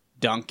 Like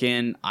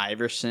Duncan,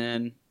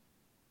 Iverson.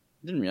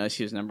 Didn't realize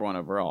he was number one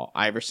overall.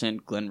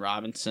 Iverson, Glenn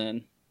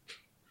Robinson,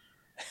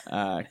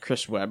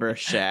 Chris Webber,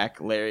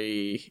 Shaq,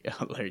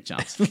 Larry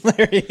Johnson.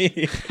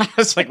 Larry. I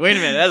was like, wait a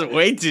minute, that's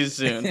way too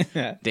soon.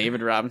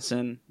 David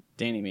Robinson,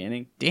 Danny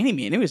Manning. Danny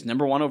Manning was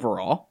number one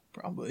overall.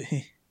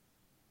 Probably.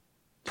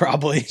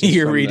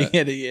 You're reading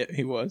it.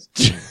 He was.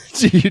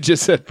 You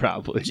just said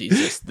probably.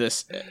 Jesus,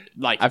 this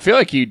I feel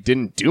like he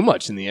didn't do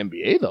much in the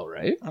NBA though,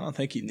 right? I don't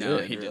think he did. No,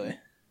 he really. didn't.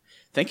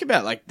 Think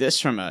about like this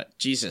from in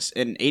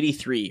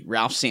 '83,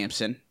 Ralph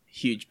Sampson,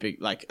 huge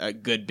big, like a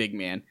good big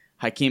man.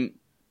 Hakeem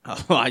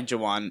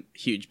Olajuwon,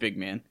 huge big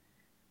man.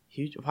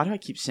 Huge. Why do I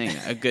keep saying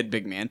that? A good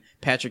big man.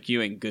 Patrick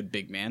Ewing, good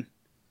big man.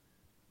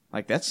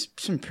 Like that's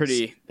some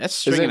pretty. That's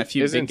stringing a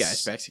few big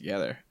guys back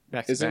together.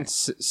 Isn't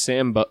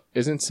Sam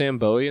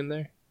Bowie in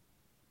there?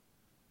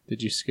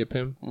 Did you skip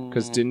him?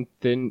 Because didn't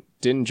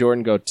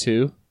Jordan go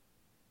 2?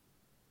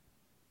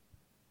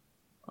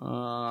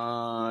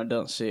 I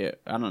don't see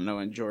it. I don't know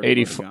when Jordan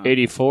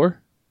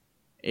 84?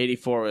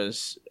 84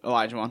 was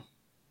Olajuwon.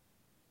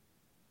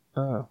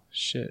 Oh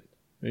shit!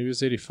 Maybe it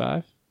was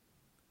 85.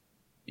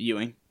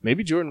 Ewing.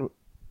 Maybe Jordan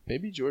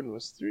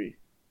was 3.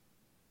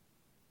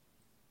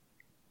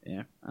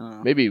 Yeah. I don't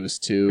know. Maybe he was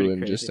 2, Pretty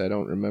and crazy. just I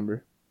don't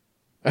remember.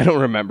 I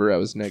remember. I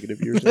was negative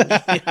years old.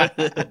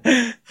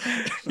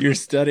 You're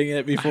studying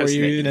it before was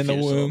you're even in the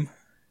years womb.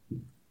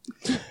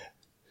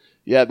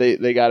 Yeah,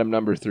 they got him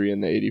number 3 in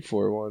the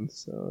 84 one,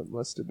 so it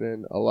must have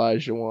been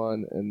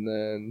Olajuwon, and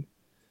then.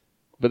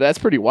 But that's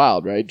pretty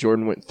wild, right?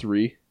 Jordan went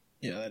 3.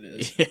 Yeah, that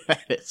is. Yeah,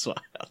 it's wild.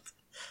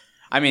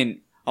 I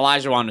mean,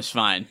 Elijah Wan was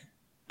fine.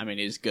 I mean,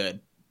 he's good,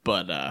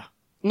 but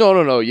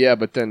No. Yeah,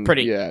 but then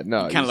pretty. Yeah,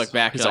 no. Kind of look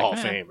back. He's you're a like,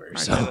 Hall of Famer. I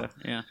So. gotta-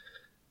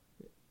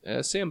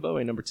 yeah. Sam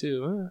Bowie, number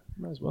 2.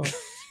 Might as well.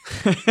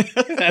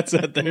 That's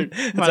what they're.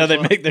 That's Might how as they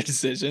well. make their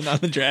decision on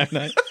the draft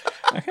night.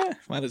 Okay,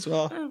 might as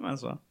well. Might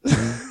as well.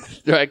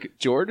 They're like,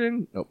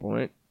 Jordan? No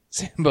point.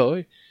 Sam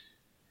Bowie.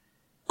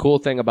 Cool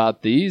thing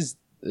about this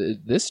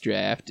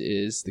draft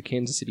is the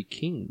Kansas City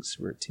Kings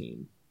were a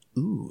team.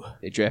 Ooh.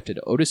 They drafted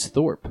Otis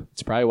Thorpe.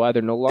 It's probably why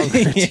they're no longer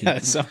a team. Yeah,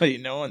 somebody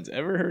no one's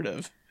ever heard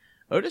of.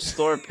 Otis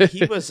Thorpe.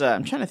 He was.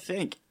 I'm trying to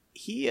think.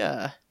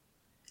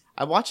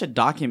 I watched a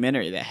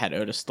documentary that had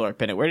Otis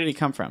Thorpe in it. Where did he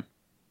come from?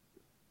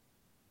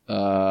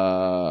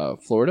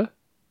 Florida?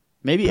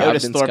 Maybe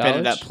Providence Otis Thorpe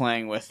ended College? up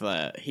playing with.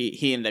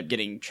 He ended up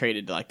getting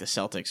traded to like the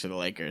Celtics or the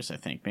Lakers. I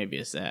think maybe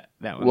is that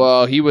one.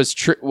 Well, he was.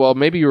 Well,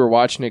 maybe you were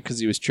watching it because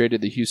he was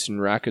traded to the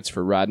Houston Rockets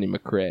for Rodney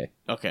McRae.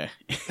 Okay,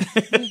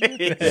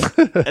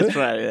 that's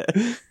right.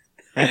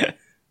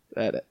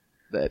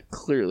 That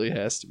clearly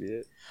has to be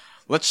it.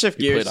 Let's shift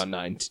He gears.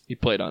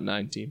 played on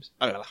 9 teams.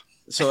 Okay.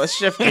 So let's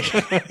shift.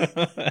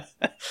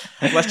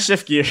 Let's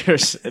shift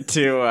gears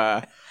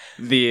to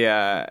the.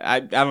 I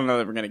don't know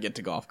that we're gonna get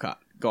to golf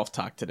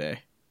talk today.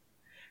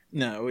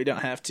 No, we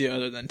don't have to.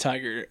 Other than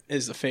Tiger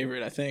is the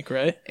favorite, I think.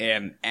 Right?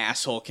 And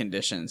asshole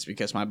conditions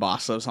because my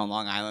boss lives on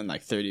Long Island,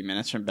 like 30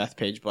 minutes from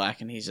Bethpage Black,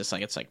 and he's just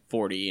like it's like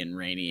 40 and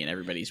rainy, and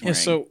everybody's Yeah. wearing.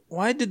 So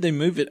why did they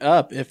move it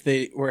up if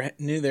they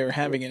knew they were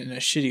having it in a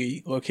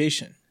shitty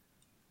location?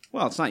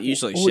 Well, it's not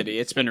usually shitty.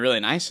 It's been really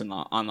nice on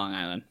Long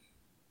Island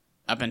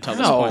up until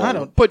this No, point. I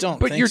don't.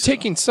 But think you're so.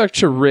 taking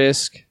such a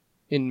risk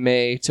in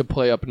May to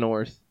play up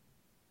north.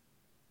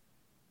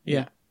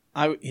 Yeah,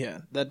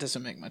 that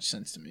doesn't make much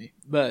sense to me.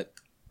 But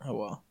oh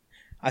well.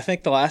 I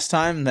think the last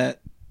time that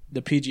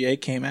the PGA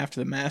came after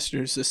the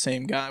Masters, the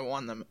same guy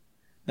won them.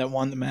 That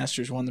won the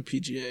Masters won the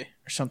PGA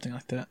or something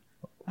like that.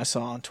 I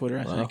saw on Twitter.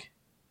 I think.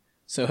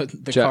 So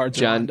the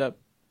cards are lined up.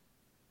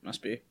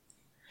 Must be.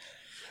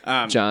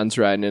 John's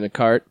riding in a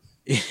cart.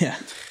 Yeah.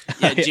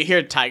 Yeah, did you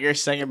hear Tiger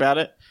saying about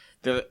it?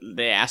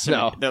 They asked him.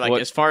 No. They're like,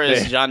 What- as far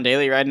as Yeah. John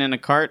Daly riding in a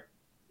cart,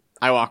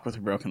 I walk with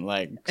a broken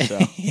leg. So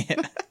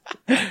Yeah.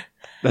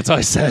 That's all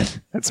I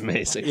said. That's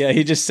amazing. Yeah,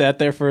 he just sat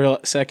there for a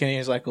second. He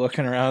was like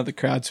looking around at the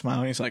crowd,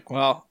 smiling. He's like,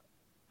 "Well,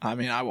 I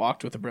mean, I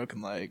walked with a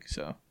broken leg,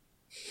 so."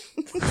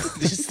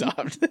 He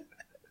stopped.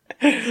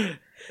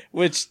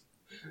 Which,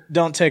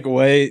 don't take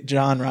away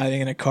John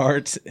riding in a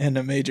cart in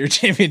a major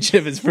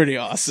championship is pretty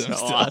awesome. So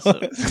still.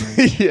 awesome.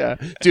 Yeah.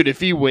 Dude, if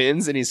he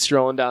wins and he's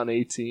strolling down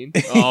 18.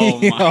 Oh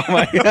my! Oh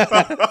my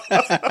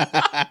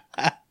god!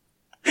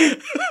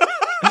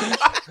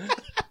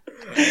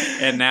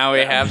 And now we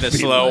have the be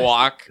slow lit.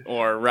 walk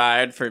or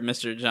ride for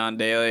Mr. John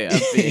Daly of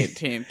the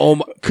 18. Oh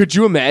my, could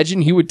you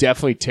imagine? He would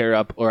definitely tear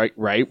up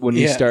right when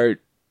you Yeah.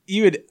 start.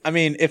 You would, I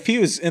mean, if he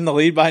was in the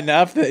lead by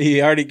enough that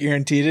he already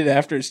guaranteed it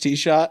after his tee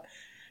shot,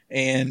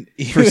 and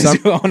he was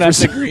going up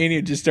the green,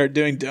 he'd just start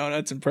doing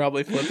donuts and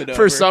probably flip it over.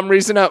 For some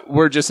reason,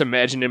 we're just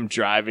imagining him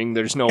driving.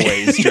 There's no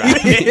way he's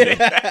driving.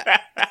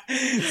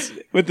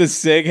 with the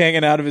cig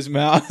hanging out of his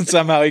mouth,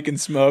 somehow he can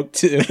smoke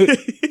too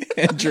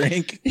and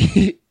drink.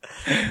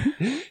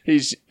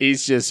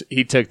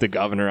 He took the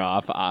governor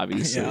off,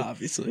 obviously. Yeah,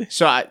 obviously.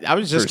 So I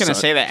was just For going to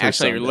some- say that for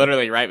actually some,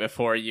 literally right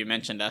before you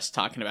mentioned us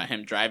talking about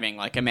him driving.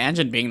 Like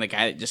imagine being the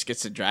guy that just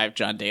gets to drive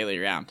John Daly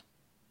around.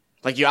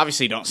 Like you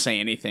obviously don't say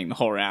anything the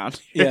whole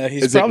round. Yeah,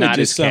 he's Is it probably not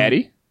just his some,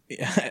 caddy?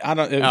 I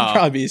don't. It would Oh.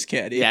 probably be his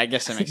caddy. Yeah, I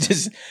guess that makes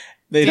sense. Just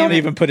they Damn don't it.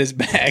 even put his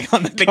bag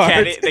on the The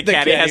cart.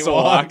 caddy has to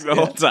walk the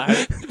whole time.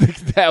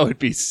 That would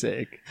be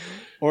sick.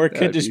 Or it could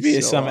That'd just be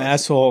be so some awesome.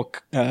 asshole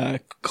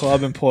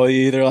club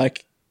employee. They're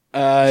like,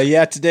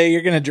 yeah, today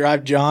you're going to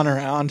drive John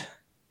around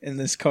in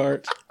this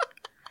cart.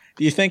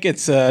 Do you think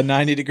it's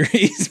 90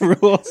 degrees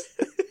rules?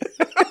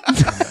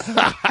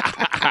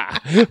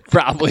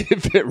 Probably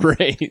if it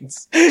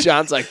rains.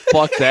 John's like,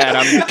 fuck that.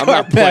 I'm not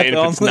Cart playing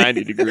path if it's only.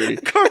 90 degrees.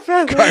 Cart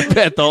path. Cart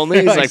path only.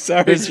 He's like,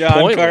 sorry, this is John,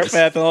 cart pointless.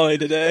 path only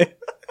today.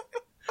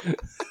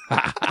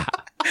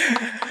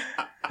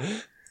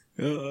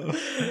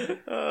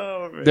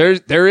 Oh, man.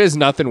 There is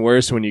nothing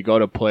worse when you go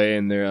to play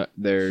and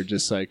they're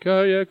just like,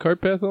 oh yeah,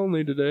 cart path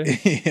only today.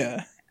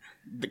 Yeah.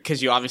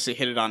 Because you obviously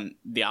hit it on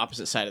the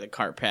opposite side of the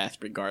cart path,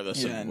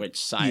 regardless Yeah, of which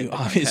side. You the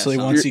cart obviously,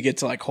 path's on. once you get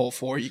to like hole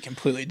 4, you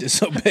completely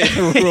disobey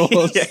the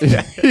rules.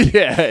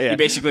 yeah. You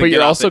basically But get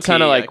you're off also the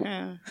kind of tee,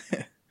 like,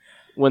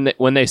 eh.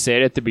 when they say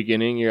it at the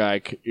beginning, you're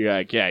like, yeah,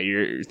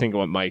 you're thinking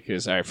what Mike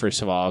is. All right,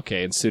 first of all,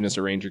 okay, as soon as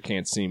a ranger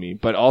can't see me,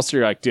 but also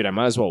you're like, dude, I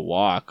might as well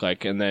walk.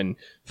 Like, and then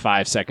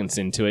 5 seconds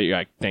into it, you're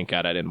like, thank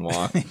God I didn't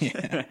walk.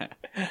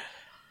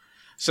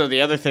 So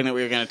the other thing that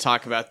we were going to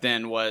talk about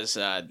then was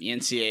the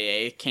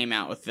NCAA came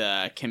out with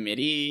a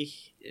committee,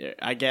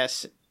 I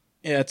guess.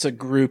 Yeah, it's a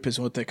group is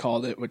what they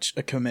called it, which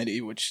a committee,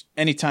 which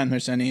anytime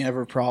there's any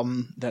ever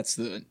problem, that's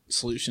the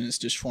solution is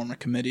just form a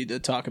committee to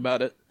talk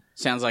about it.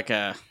 Sounds like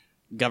a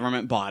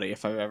government body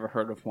if I've ever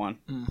heard of one.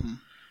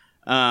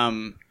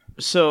 Mm-hmm.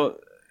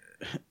 So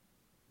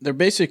they're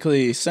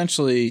basically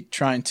essentially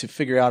trying to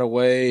figure out a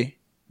way.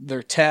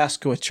 They're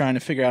tasked with trying to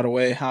figure out a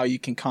way how you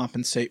can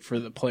compensate for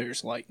the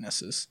players'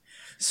 likenesses.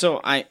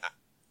 So I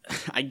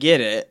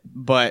get it,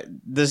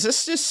 but does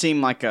this just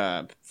seem like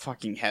a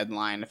fucking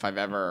headline if I've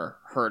ever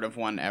heard of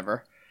one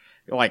ever?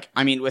 Like,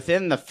 I mean,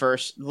 within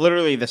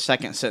literally the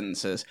second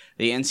sentences,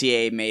 the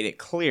NCAA made it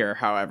clear,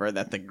 however,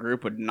 that the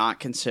group would not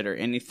consider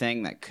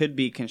anything that could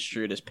be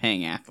construed as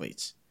paying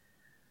athletes.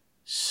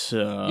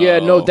 So Yeah,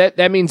 no,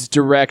 that means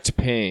direct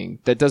paying.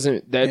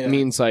 That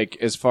means like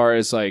as far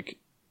as like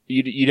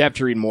you'd have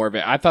to read more of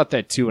it. I thought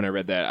that too when I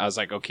read that. I was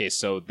like, okay,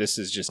 so this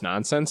is just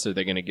nonsense. Are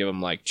they going to give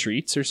them like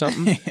treats or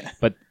something?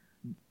 But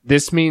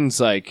this means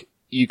like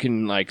you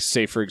can like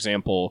say, for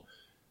example,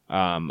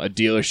 a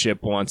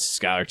dealership wants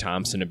Skylar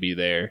Thompson to be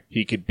there.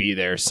 He could be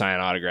there, sign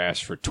autographs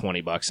for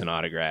 $20 an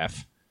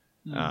autograph,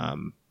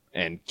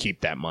 and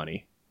keep that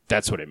money.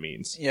 That's what it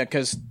means. Yeah,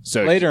 because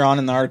later on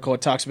in the article,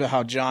 it talks about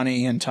how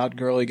Johnny and Todd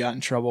Gurley got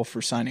in trouble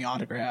for signing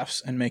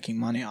autographs and making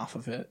money off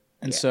of it.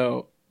 And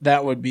so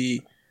that would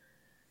be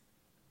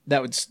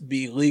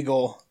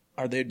legal,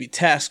 or they'd be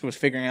tasked with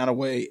figuring out a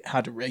way how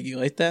to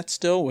regulate that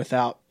still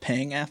without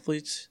paying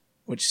athletes,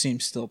 which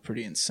seems still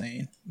pretty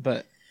insane.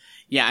 But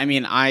yeah, I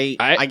mean,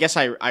 I guess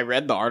I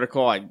read the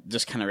article. I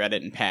just kind of read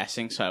it in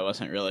passing, so I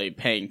wasn't really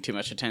paying too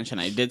much attention.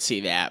 I did see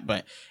that,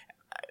 but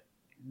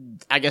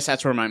I guess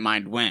that's where my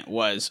mind went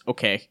was,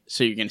 okay,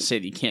 so you're going to say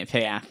that you can't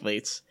pay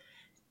athletes.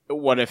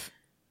 What if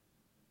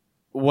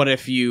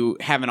you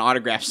have an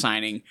autograph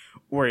signing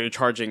where you're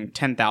charging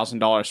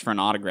 $10,000 for an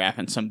autograph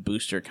and some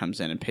booster comes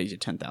in and pays you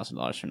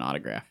 $10,000 for an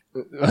autograph?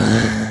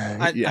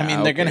 I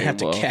mean, they're going to have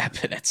to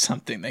cap it at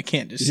something. They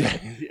can't just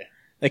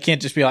They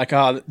can't just be like,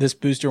 oh, this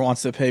booster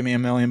wants to pay me $1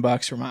 million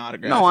for my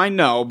autograph. No, I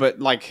know, but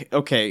like,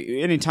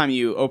 okay, anytime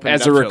you open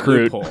as it up a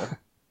recruit, to a loophole,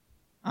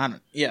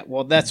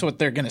 well, that's what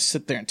they're going to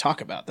sit there and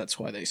talk about. That's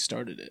why they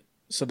started it,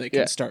 so they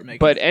can start making.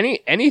 But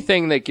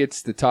anything that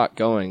gets the talk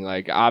going,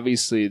 like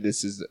obviously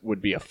this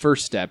would be a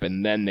first step,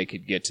 and then they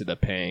could get to the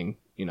paying.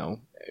 You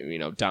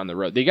know, down the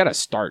road, they got to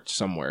start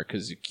somewhere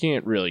because you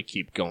can't really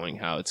keep going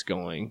how it's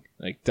going.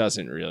 Like,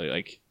 doesn't really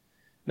like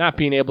not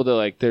being able to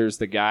like. There's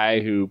the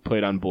guy who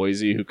played on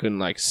Boise who couldn't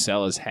like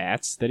sell his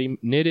hats that he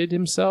knitted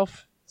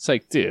himself. It's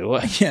like, dude,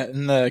 what? Yeah,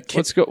 and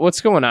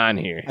what's going on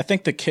here? I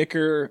think the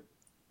kicker.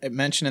 It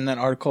mentioned in that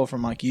article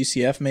from like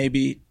UCF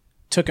maybe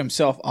took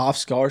himself off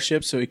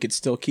scholarship so he could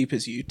still keep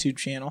his YouTube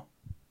channel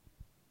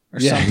or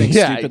something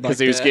stupid like that. Because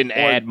he was getting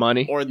ad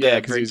money. Or the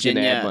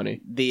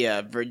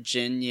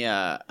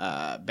Virginia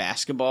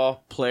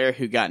basketball player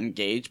who got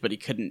engaged, but he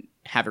couldn't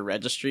have a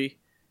registry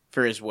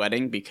for his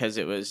wedding because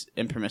it was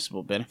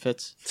impermissible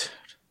benefits.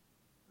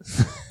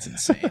 It's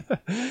insane.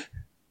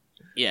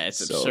 Yeah,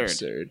 it's so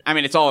absurd. I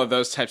mean, it's all of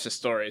those types of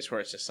stories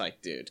where it's just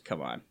like, dude,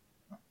 come on.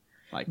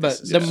 Like,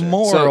 but the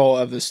moral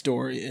of the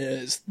story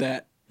is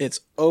that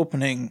it's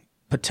opening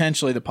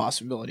potentially the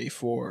possibility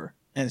for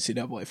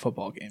NCAA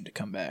football game to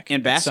come back.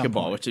 In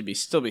basketball, which would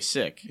still be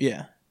sick.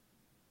 Yeah.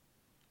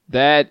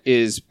 That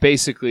is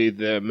basically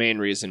the main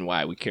reason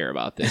why we care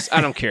about this. I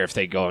don't care if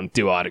they go and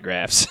do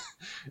autographs.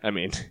 I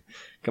mean,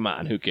 come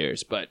on, who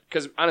cares? But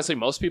because honestly,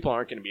 most people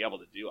aren't going to be able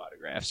to do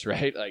autographs,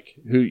 right? Like,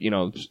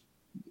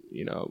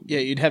 yeah,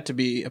 you'd have to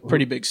be a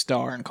pretty big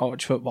star in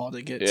college football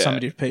to get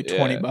somebody to pay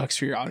 $20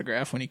 for your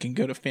autograph when you can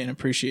go to Fan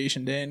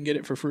Appreciation Day and get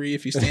it for free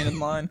if you stand in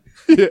line.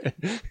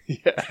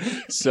 Yeah.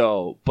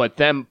 So, but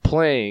them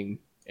playing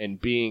and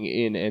being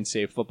in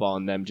NCAA football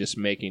and them just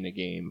making a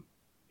game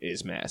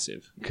is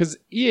massive because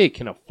EA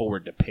can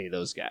afford to pay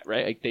those guys,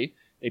 right? Like they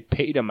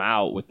paid them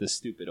out with the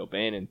stupid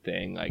O'Bannon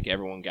thing. Like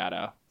everyone got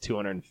a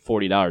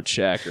 $240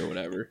 check or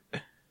whatever.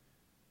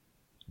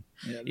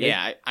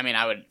 Yeah, I mean,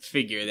 I would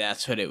figure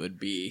that's what it would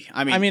be.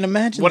 I mean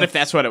imagine what if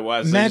that's what it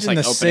was? Imagine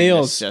the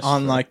sales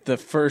on like the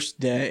first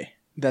day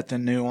that the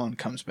new one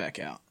comes back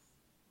out.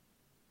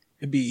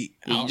 It'd be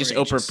you just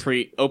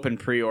open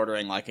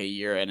pre-ordering like a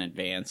year in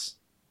advance.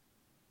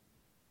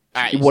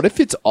 What if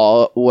it's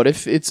all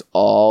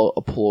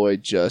a ploy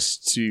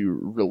just to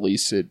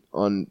release it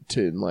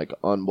to like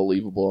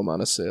unbelievable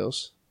amount of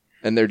sales,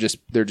 and they're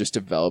just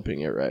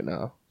developing it right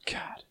now?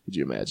 God, could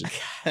you imagine?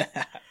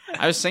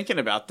 I was thinking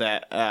about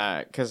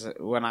that because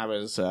when I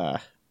was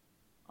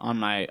on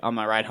my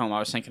ride home, I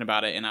was thinking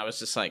about it, and I was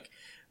just like,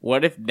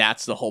 "What if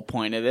that's the whole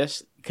point of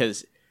this?"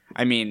 Because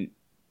I mean,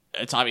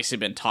 it's obviously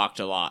been talked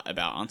a lot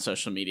about on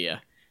social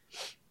media.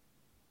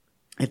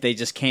 If they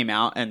just came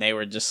out and they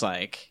were just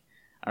like,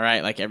 "All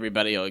right, like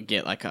everybody will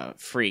get like a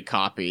free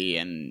copy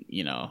and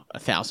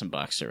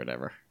 $1,000 or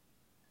whatever."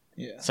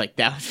 Yeah, it's like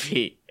that would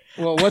be.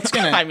 Well, what's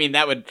gonna? I mean,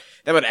 that would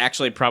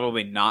actually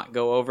probably not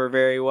go over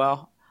very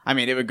well. I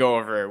mean, it would go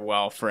over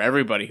well for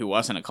everybody who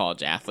wasn't a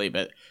college athlete,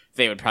 but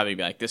they would probably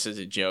be like, "This is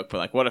a joke." But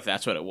like, what if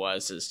that's what it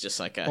was? Is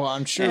just like a. Well,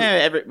 I'm sure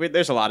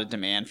there's a lot of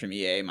demand from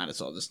EA. Might as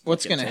well just.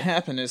 What's going to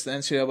happen is the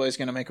NCAA is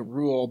going to make a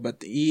rule,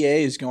 but the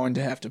EA is going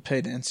to have to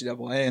pay the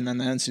NCAA, and then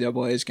the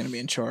NCAA is going to be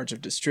in charge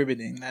of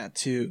distributing that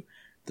to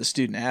the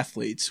student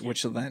athletes,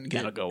 which will then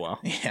get. That'll go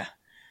well. Yeah.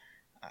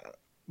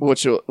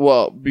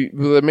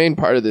 The main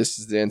part of this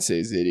is the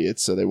NCAA's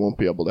idiots, so they won't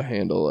be able to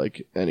handle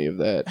like any of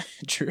that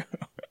True.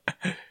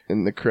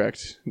 in the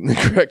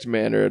correct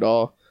manner at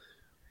all.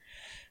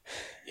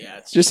 Yeah,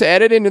 it's Just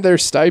add it into their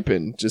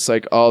stipend. Just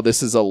like, oh,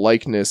 this is a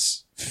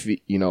likeness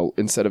fee,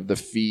 instead of the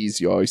fees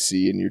you always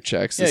see in your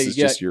checks. This is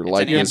just your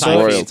likeness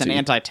royalty. It's an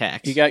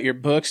anti-tax. You got your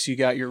books, you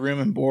got your room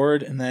and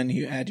board, and then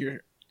you add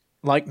your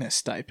likeness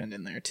stipend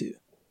in there too.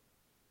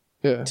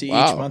 Yeah. to each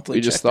Wow. monthly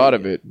We just check thought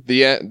that of you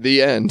it.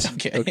 The end.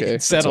 Okay, Okay.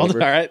 settled. it's All over.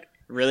 right.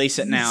 Release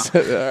it now.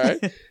 All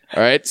right.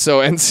 All right.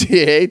 So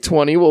NCAA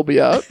 20 will be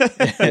out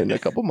in a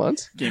couple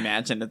months. Can you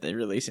imagine if they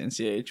release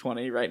NCAA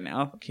 20 right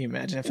now? Can you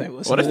imagine if they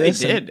listened What to if they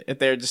this and did? If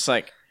they're just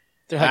like,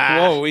 They're like, Ah.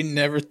 whoa, we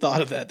never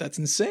thought of that. That's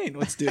insane.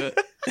 Let's do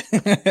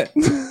it.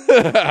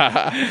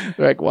 They're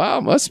like,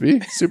 wow, must be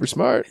super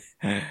smart.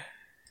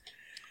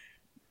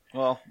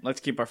 well,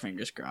 let's keep our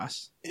fingers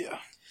crossed. Yeah.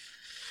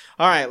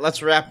 All right,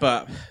 let's wrap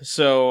up.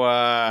 So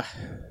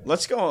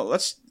let's go.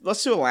 Let's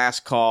do a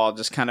last call,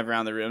 just kind of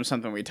around the room,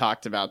 something we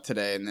talked about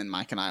today, and then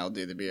Mike and I will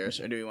do the beers.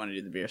 Or do we want to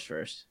do the beers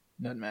first?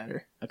 Doesn't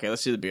matter. Okay,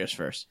 let's do the beers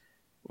first.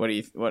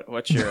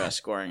 What's your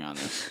scoring on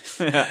this?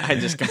 I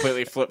just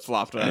completely flip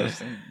flopped what I was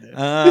thinking.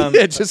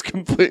 It just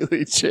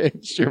completely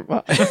changed your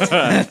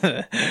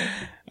mind.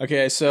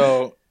 Okay,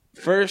 so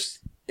first,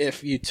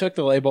 if you took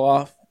the label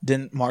off,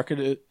 didn't market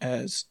it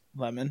as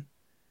lemon,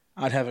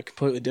 I'd have a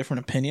completely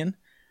different opinion.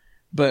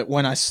 But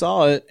when I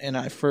saw it and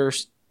I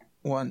first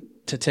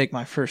went to take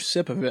my first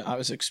sip of it, I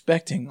was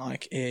expecting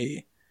like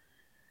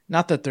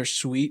not that they're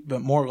sweet,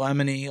 but more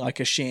lemony, like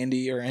a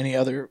shandy or any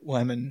other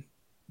lemon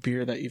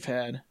beer that you've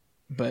had.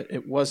 But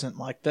it wasn't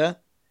like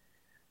that.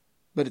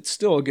 But it's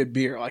still a good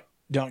beer. Like,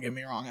 don't get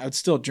me wrong, I would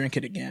still drink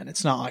it again.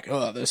 It's not like,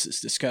 oh, this is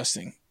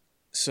disgusting.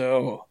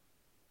 So,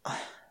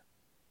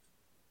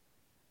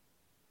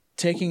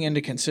 taking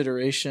into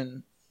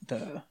consideration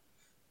the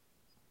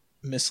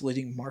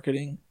misleading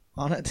marketing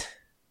on it,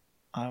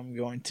 I'm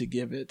going to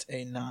give it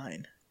a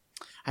 9.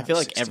 I feel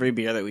like 16. every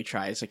beer that we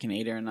try is like an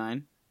 8 or a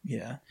 9.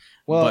 Yeah.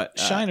 Well, But,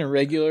 Shine and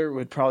Regular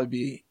would probably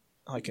be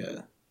like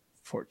a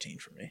 14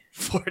 for me.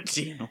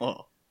 14.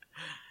 Whoa.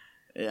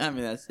 I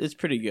mean, it's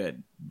pretty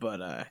good,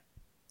 but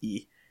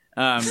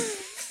so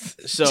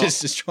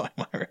Just destroy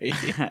my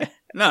rating.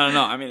 no.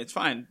 I mean, it's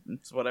fine.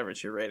 It's whatever.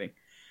 It's your rating.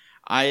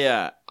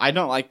 I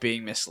don't like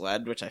being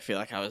misled, which I feel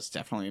like I was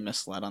definitely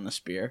misled on this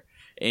beer.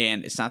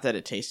 And it's not that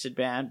it tasted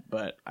bad,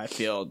 but I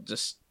feel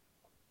just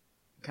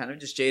kind of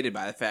just jaded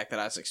by the fact that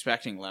I was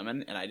expecting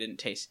lemon and I didn't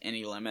taste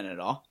any lemon at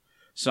all.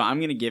 So I'm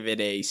going to give it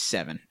a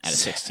 7 out of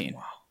 16.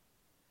 Wow.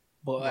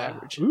 Below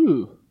average.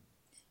 Ooh.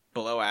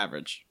 Below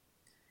average.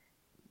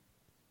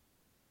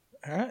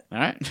 All right. All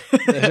right.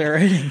 There's our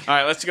rating. All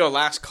right, let's go.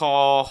 Last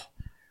call.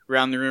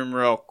 Round the room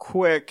real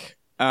quick.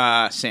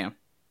 Sam.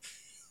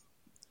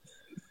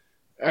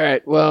 All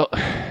right. Well,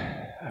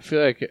 I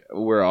feel like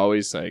we're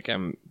always like,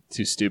 I'm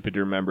too stupid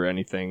to remember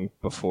anything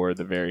before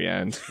the very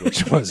end,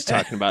 which was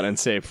talking about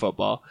NCAA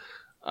football.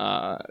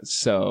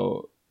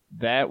 So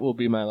that will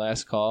be my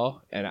last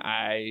call. And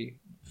I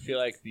feel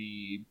like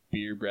the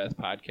Beer Breath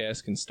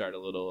podcast can start a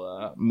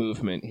little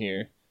movement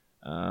here.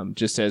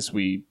 Just as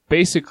we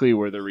basically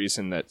were the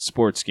reason that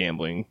sports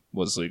gambling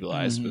was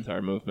legalized with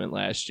our movement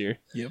last year.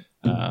 Yep.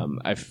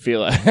 I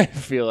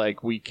feel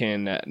like we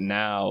can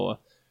now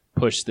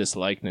push this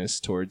likeness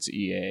towards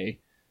EA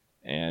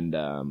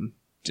and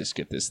just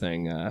get this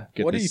thing.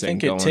 What do you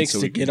think it takes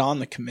to get on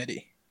the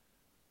committee?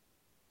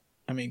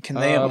 I mean, can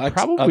they elect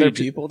probably other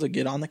people to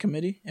get on the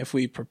committee if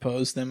we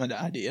propose them an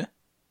idea?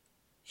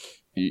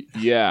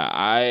 Yeah,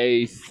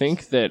 I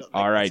think that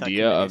our that's how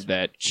idea of committees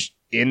that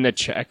in the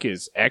check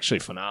is actually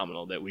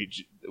phenomenal. That we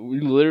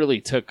literally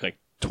took like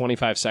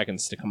 25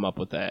 seconds to come up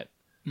with that.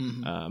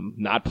 Mm-hmm.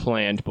 Not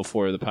planned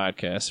before the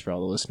podcast for all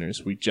the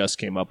listeners. We just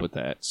came up with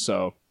that.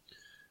 So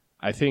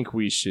I think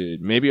we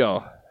should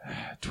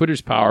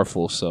Twitter's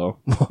powerful, so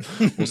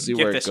we'll see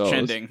Get where this it goes.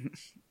 trending.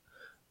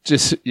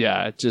 Just be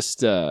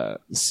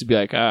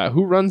like,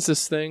 who runs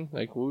this thing?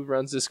 Like, who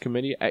runs this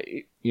committee?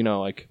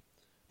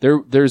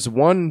 There's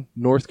one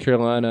North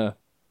Carolina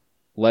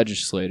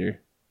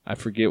legislator. I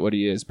forget what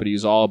he is, but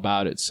he's all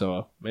about it.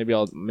 So maybe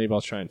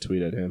I'll try and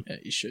tweet at him. Yeah,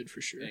 you should for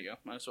sure. There you go.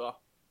 Might as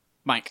well.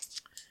 Mike.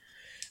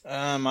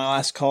 My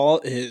last call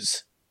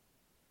is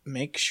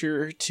make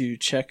sure to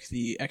check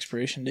the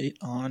expiration date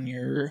on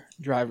your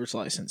driver's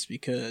license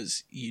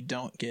because you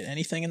don't get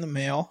anything in the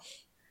mail,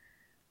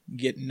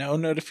 get no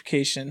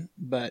notification,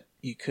 but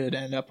you could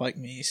end up like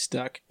me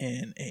stuck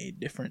in a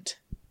different,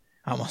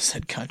 I almost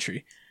said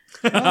country.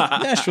 Well,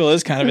 Nashville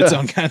is kind of its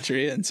own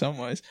country in some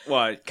ways.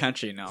 Well,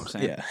 country, no, I'm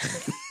saying.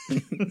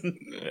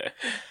 Yeah.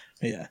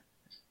 Yeah.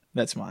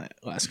 That's my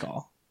last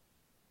call.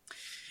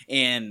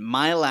 And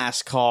my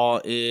last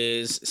call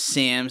is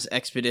Sam's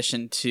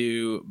expedition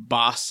to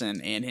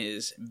Boston and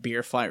his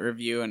beer flight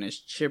review and his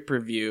chip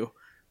review,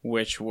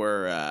 which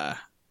were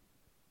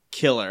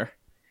killer.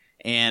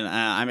 And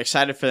I'm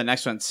excited for the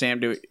next one. Sam,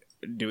 do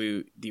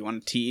you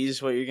want to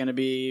tease what you're going to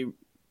be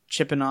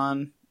chipping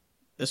on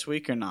this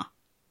week or not?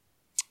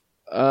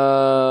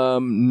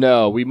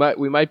 No, we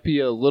might be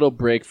a little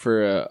break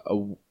for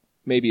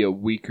maybe a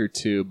week or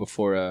two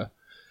before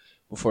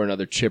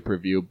another chip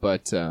review.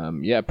 But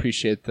yeah,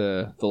 appreciate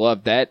the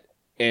love. That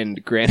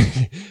and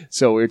granted,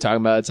 so we were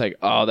talking about, it's like,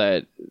 oh,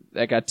 that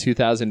got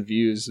 2,000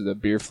 views, the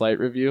Beer Flight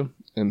review,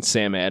 and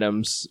Sam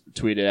Adams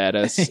tweeted at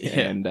us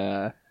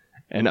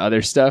and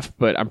other stuff.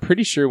 But I'm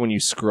pretty sure when you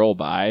scroll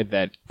by,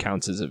 that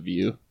counts as a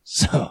view.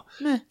 So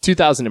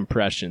 2,000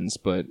 impressions,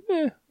 but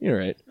you're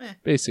right.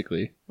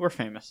 Basically, We're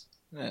famous.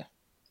 Yeah.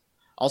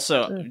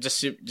 Also,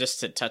 just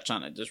to touch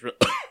on it,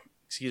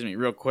 excuse me,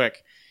 real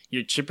quick.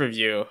 Your chip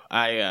review,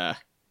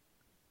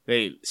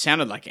 they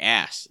sounded like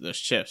ass. Those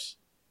chips.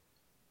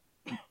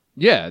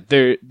 yeah,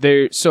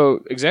 they're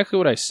so exactly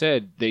what I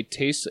said. They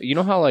taste. You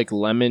know how like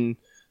lemon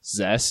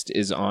zest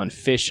is on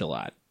fish a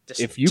lot.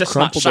 If you just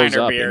crumple not Shiner those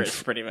up, beer and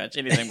is pretty much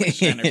anything but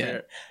Shiner Yeah.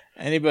 beer.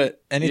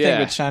 Anything Yeah.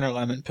 with Shiner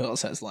lemon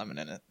pills has lemon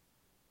in it.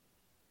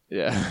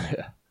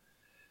 yeah.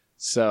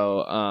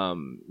 So,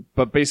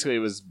 but basically, it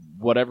was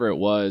whatever it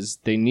was.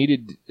 They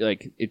needed,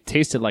 like, it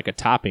tasted like a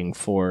topping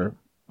for,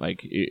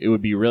 like, it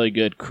would be really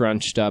good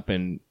crunched up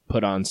and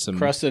put on some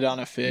Crusted on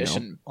a fish know,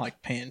 and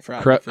like pan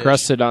fried fish.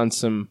 crusted on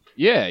some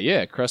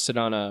crusted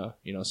on a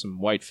some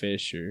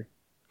whitefish or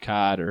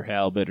cod or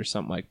halibut or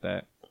something like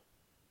that.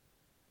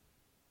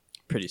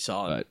 Pretty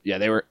solid. But yeah,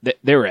 they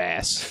were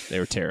ass. They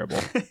were terrible.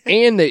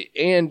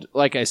 and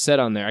like I said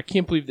on there, I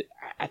can't believe that.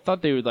 I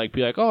thought they would like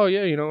be like, oh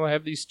yeah, I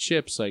have these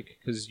chips, like,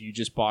 because you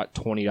just bought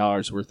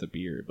 $20 worth of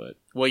beer. But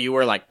Well, you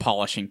were like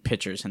polishing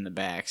pitchers in the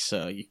back,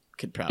 so you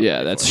could probably.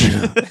 yeah, that's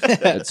true.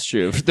 That's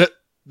true.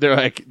 They're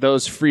like,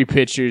 those free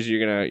pitchers, you're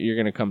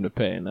gonna come to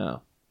pay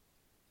now.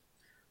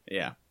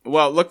 Yeah.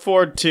 Well, look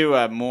forward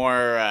to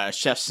more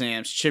Chef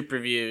Sam's chip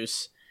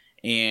reviews,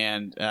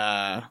 and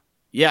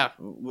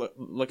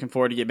looking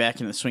forward to get back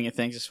in the swing of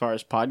things as far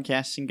as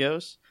podcasting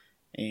goes.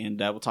 And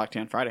we'll talk to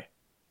you on Friday.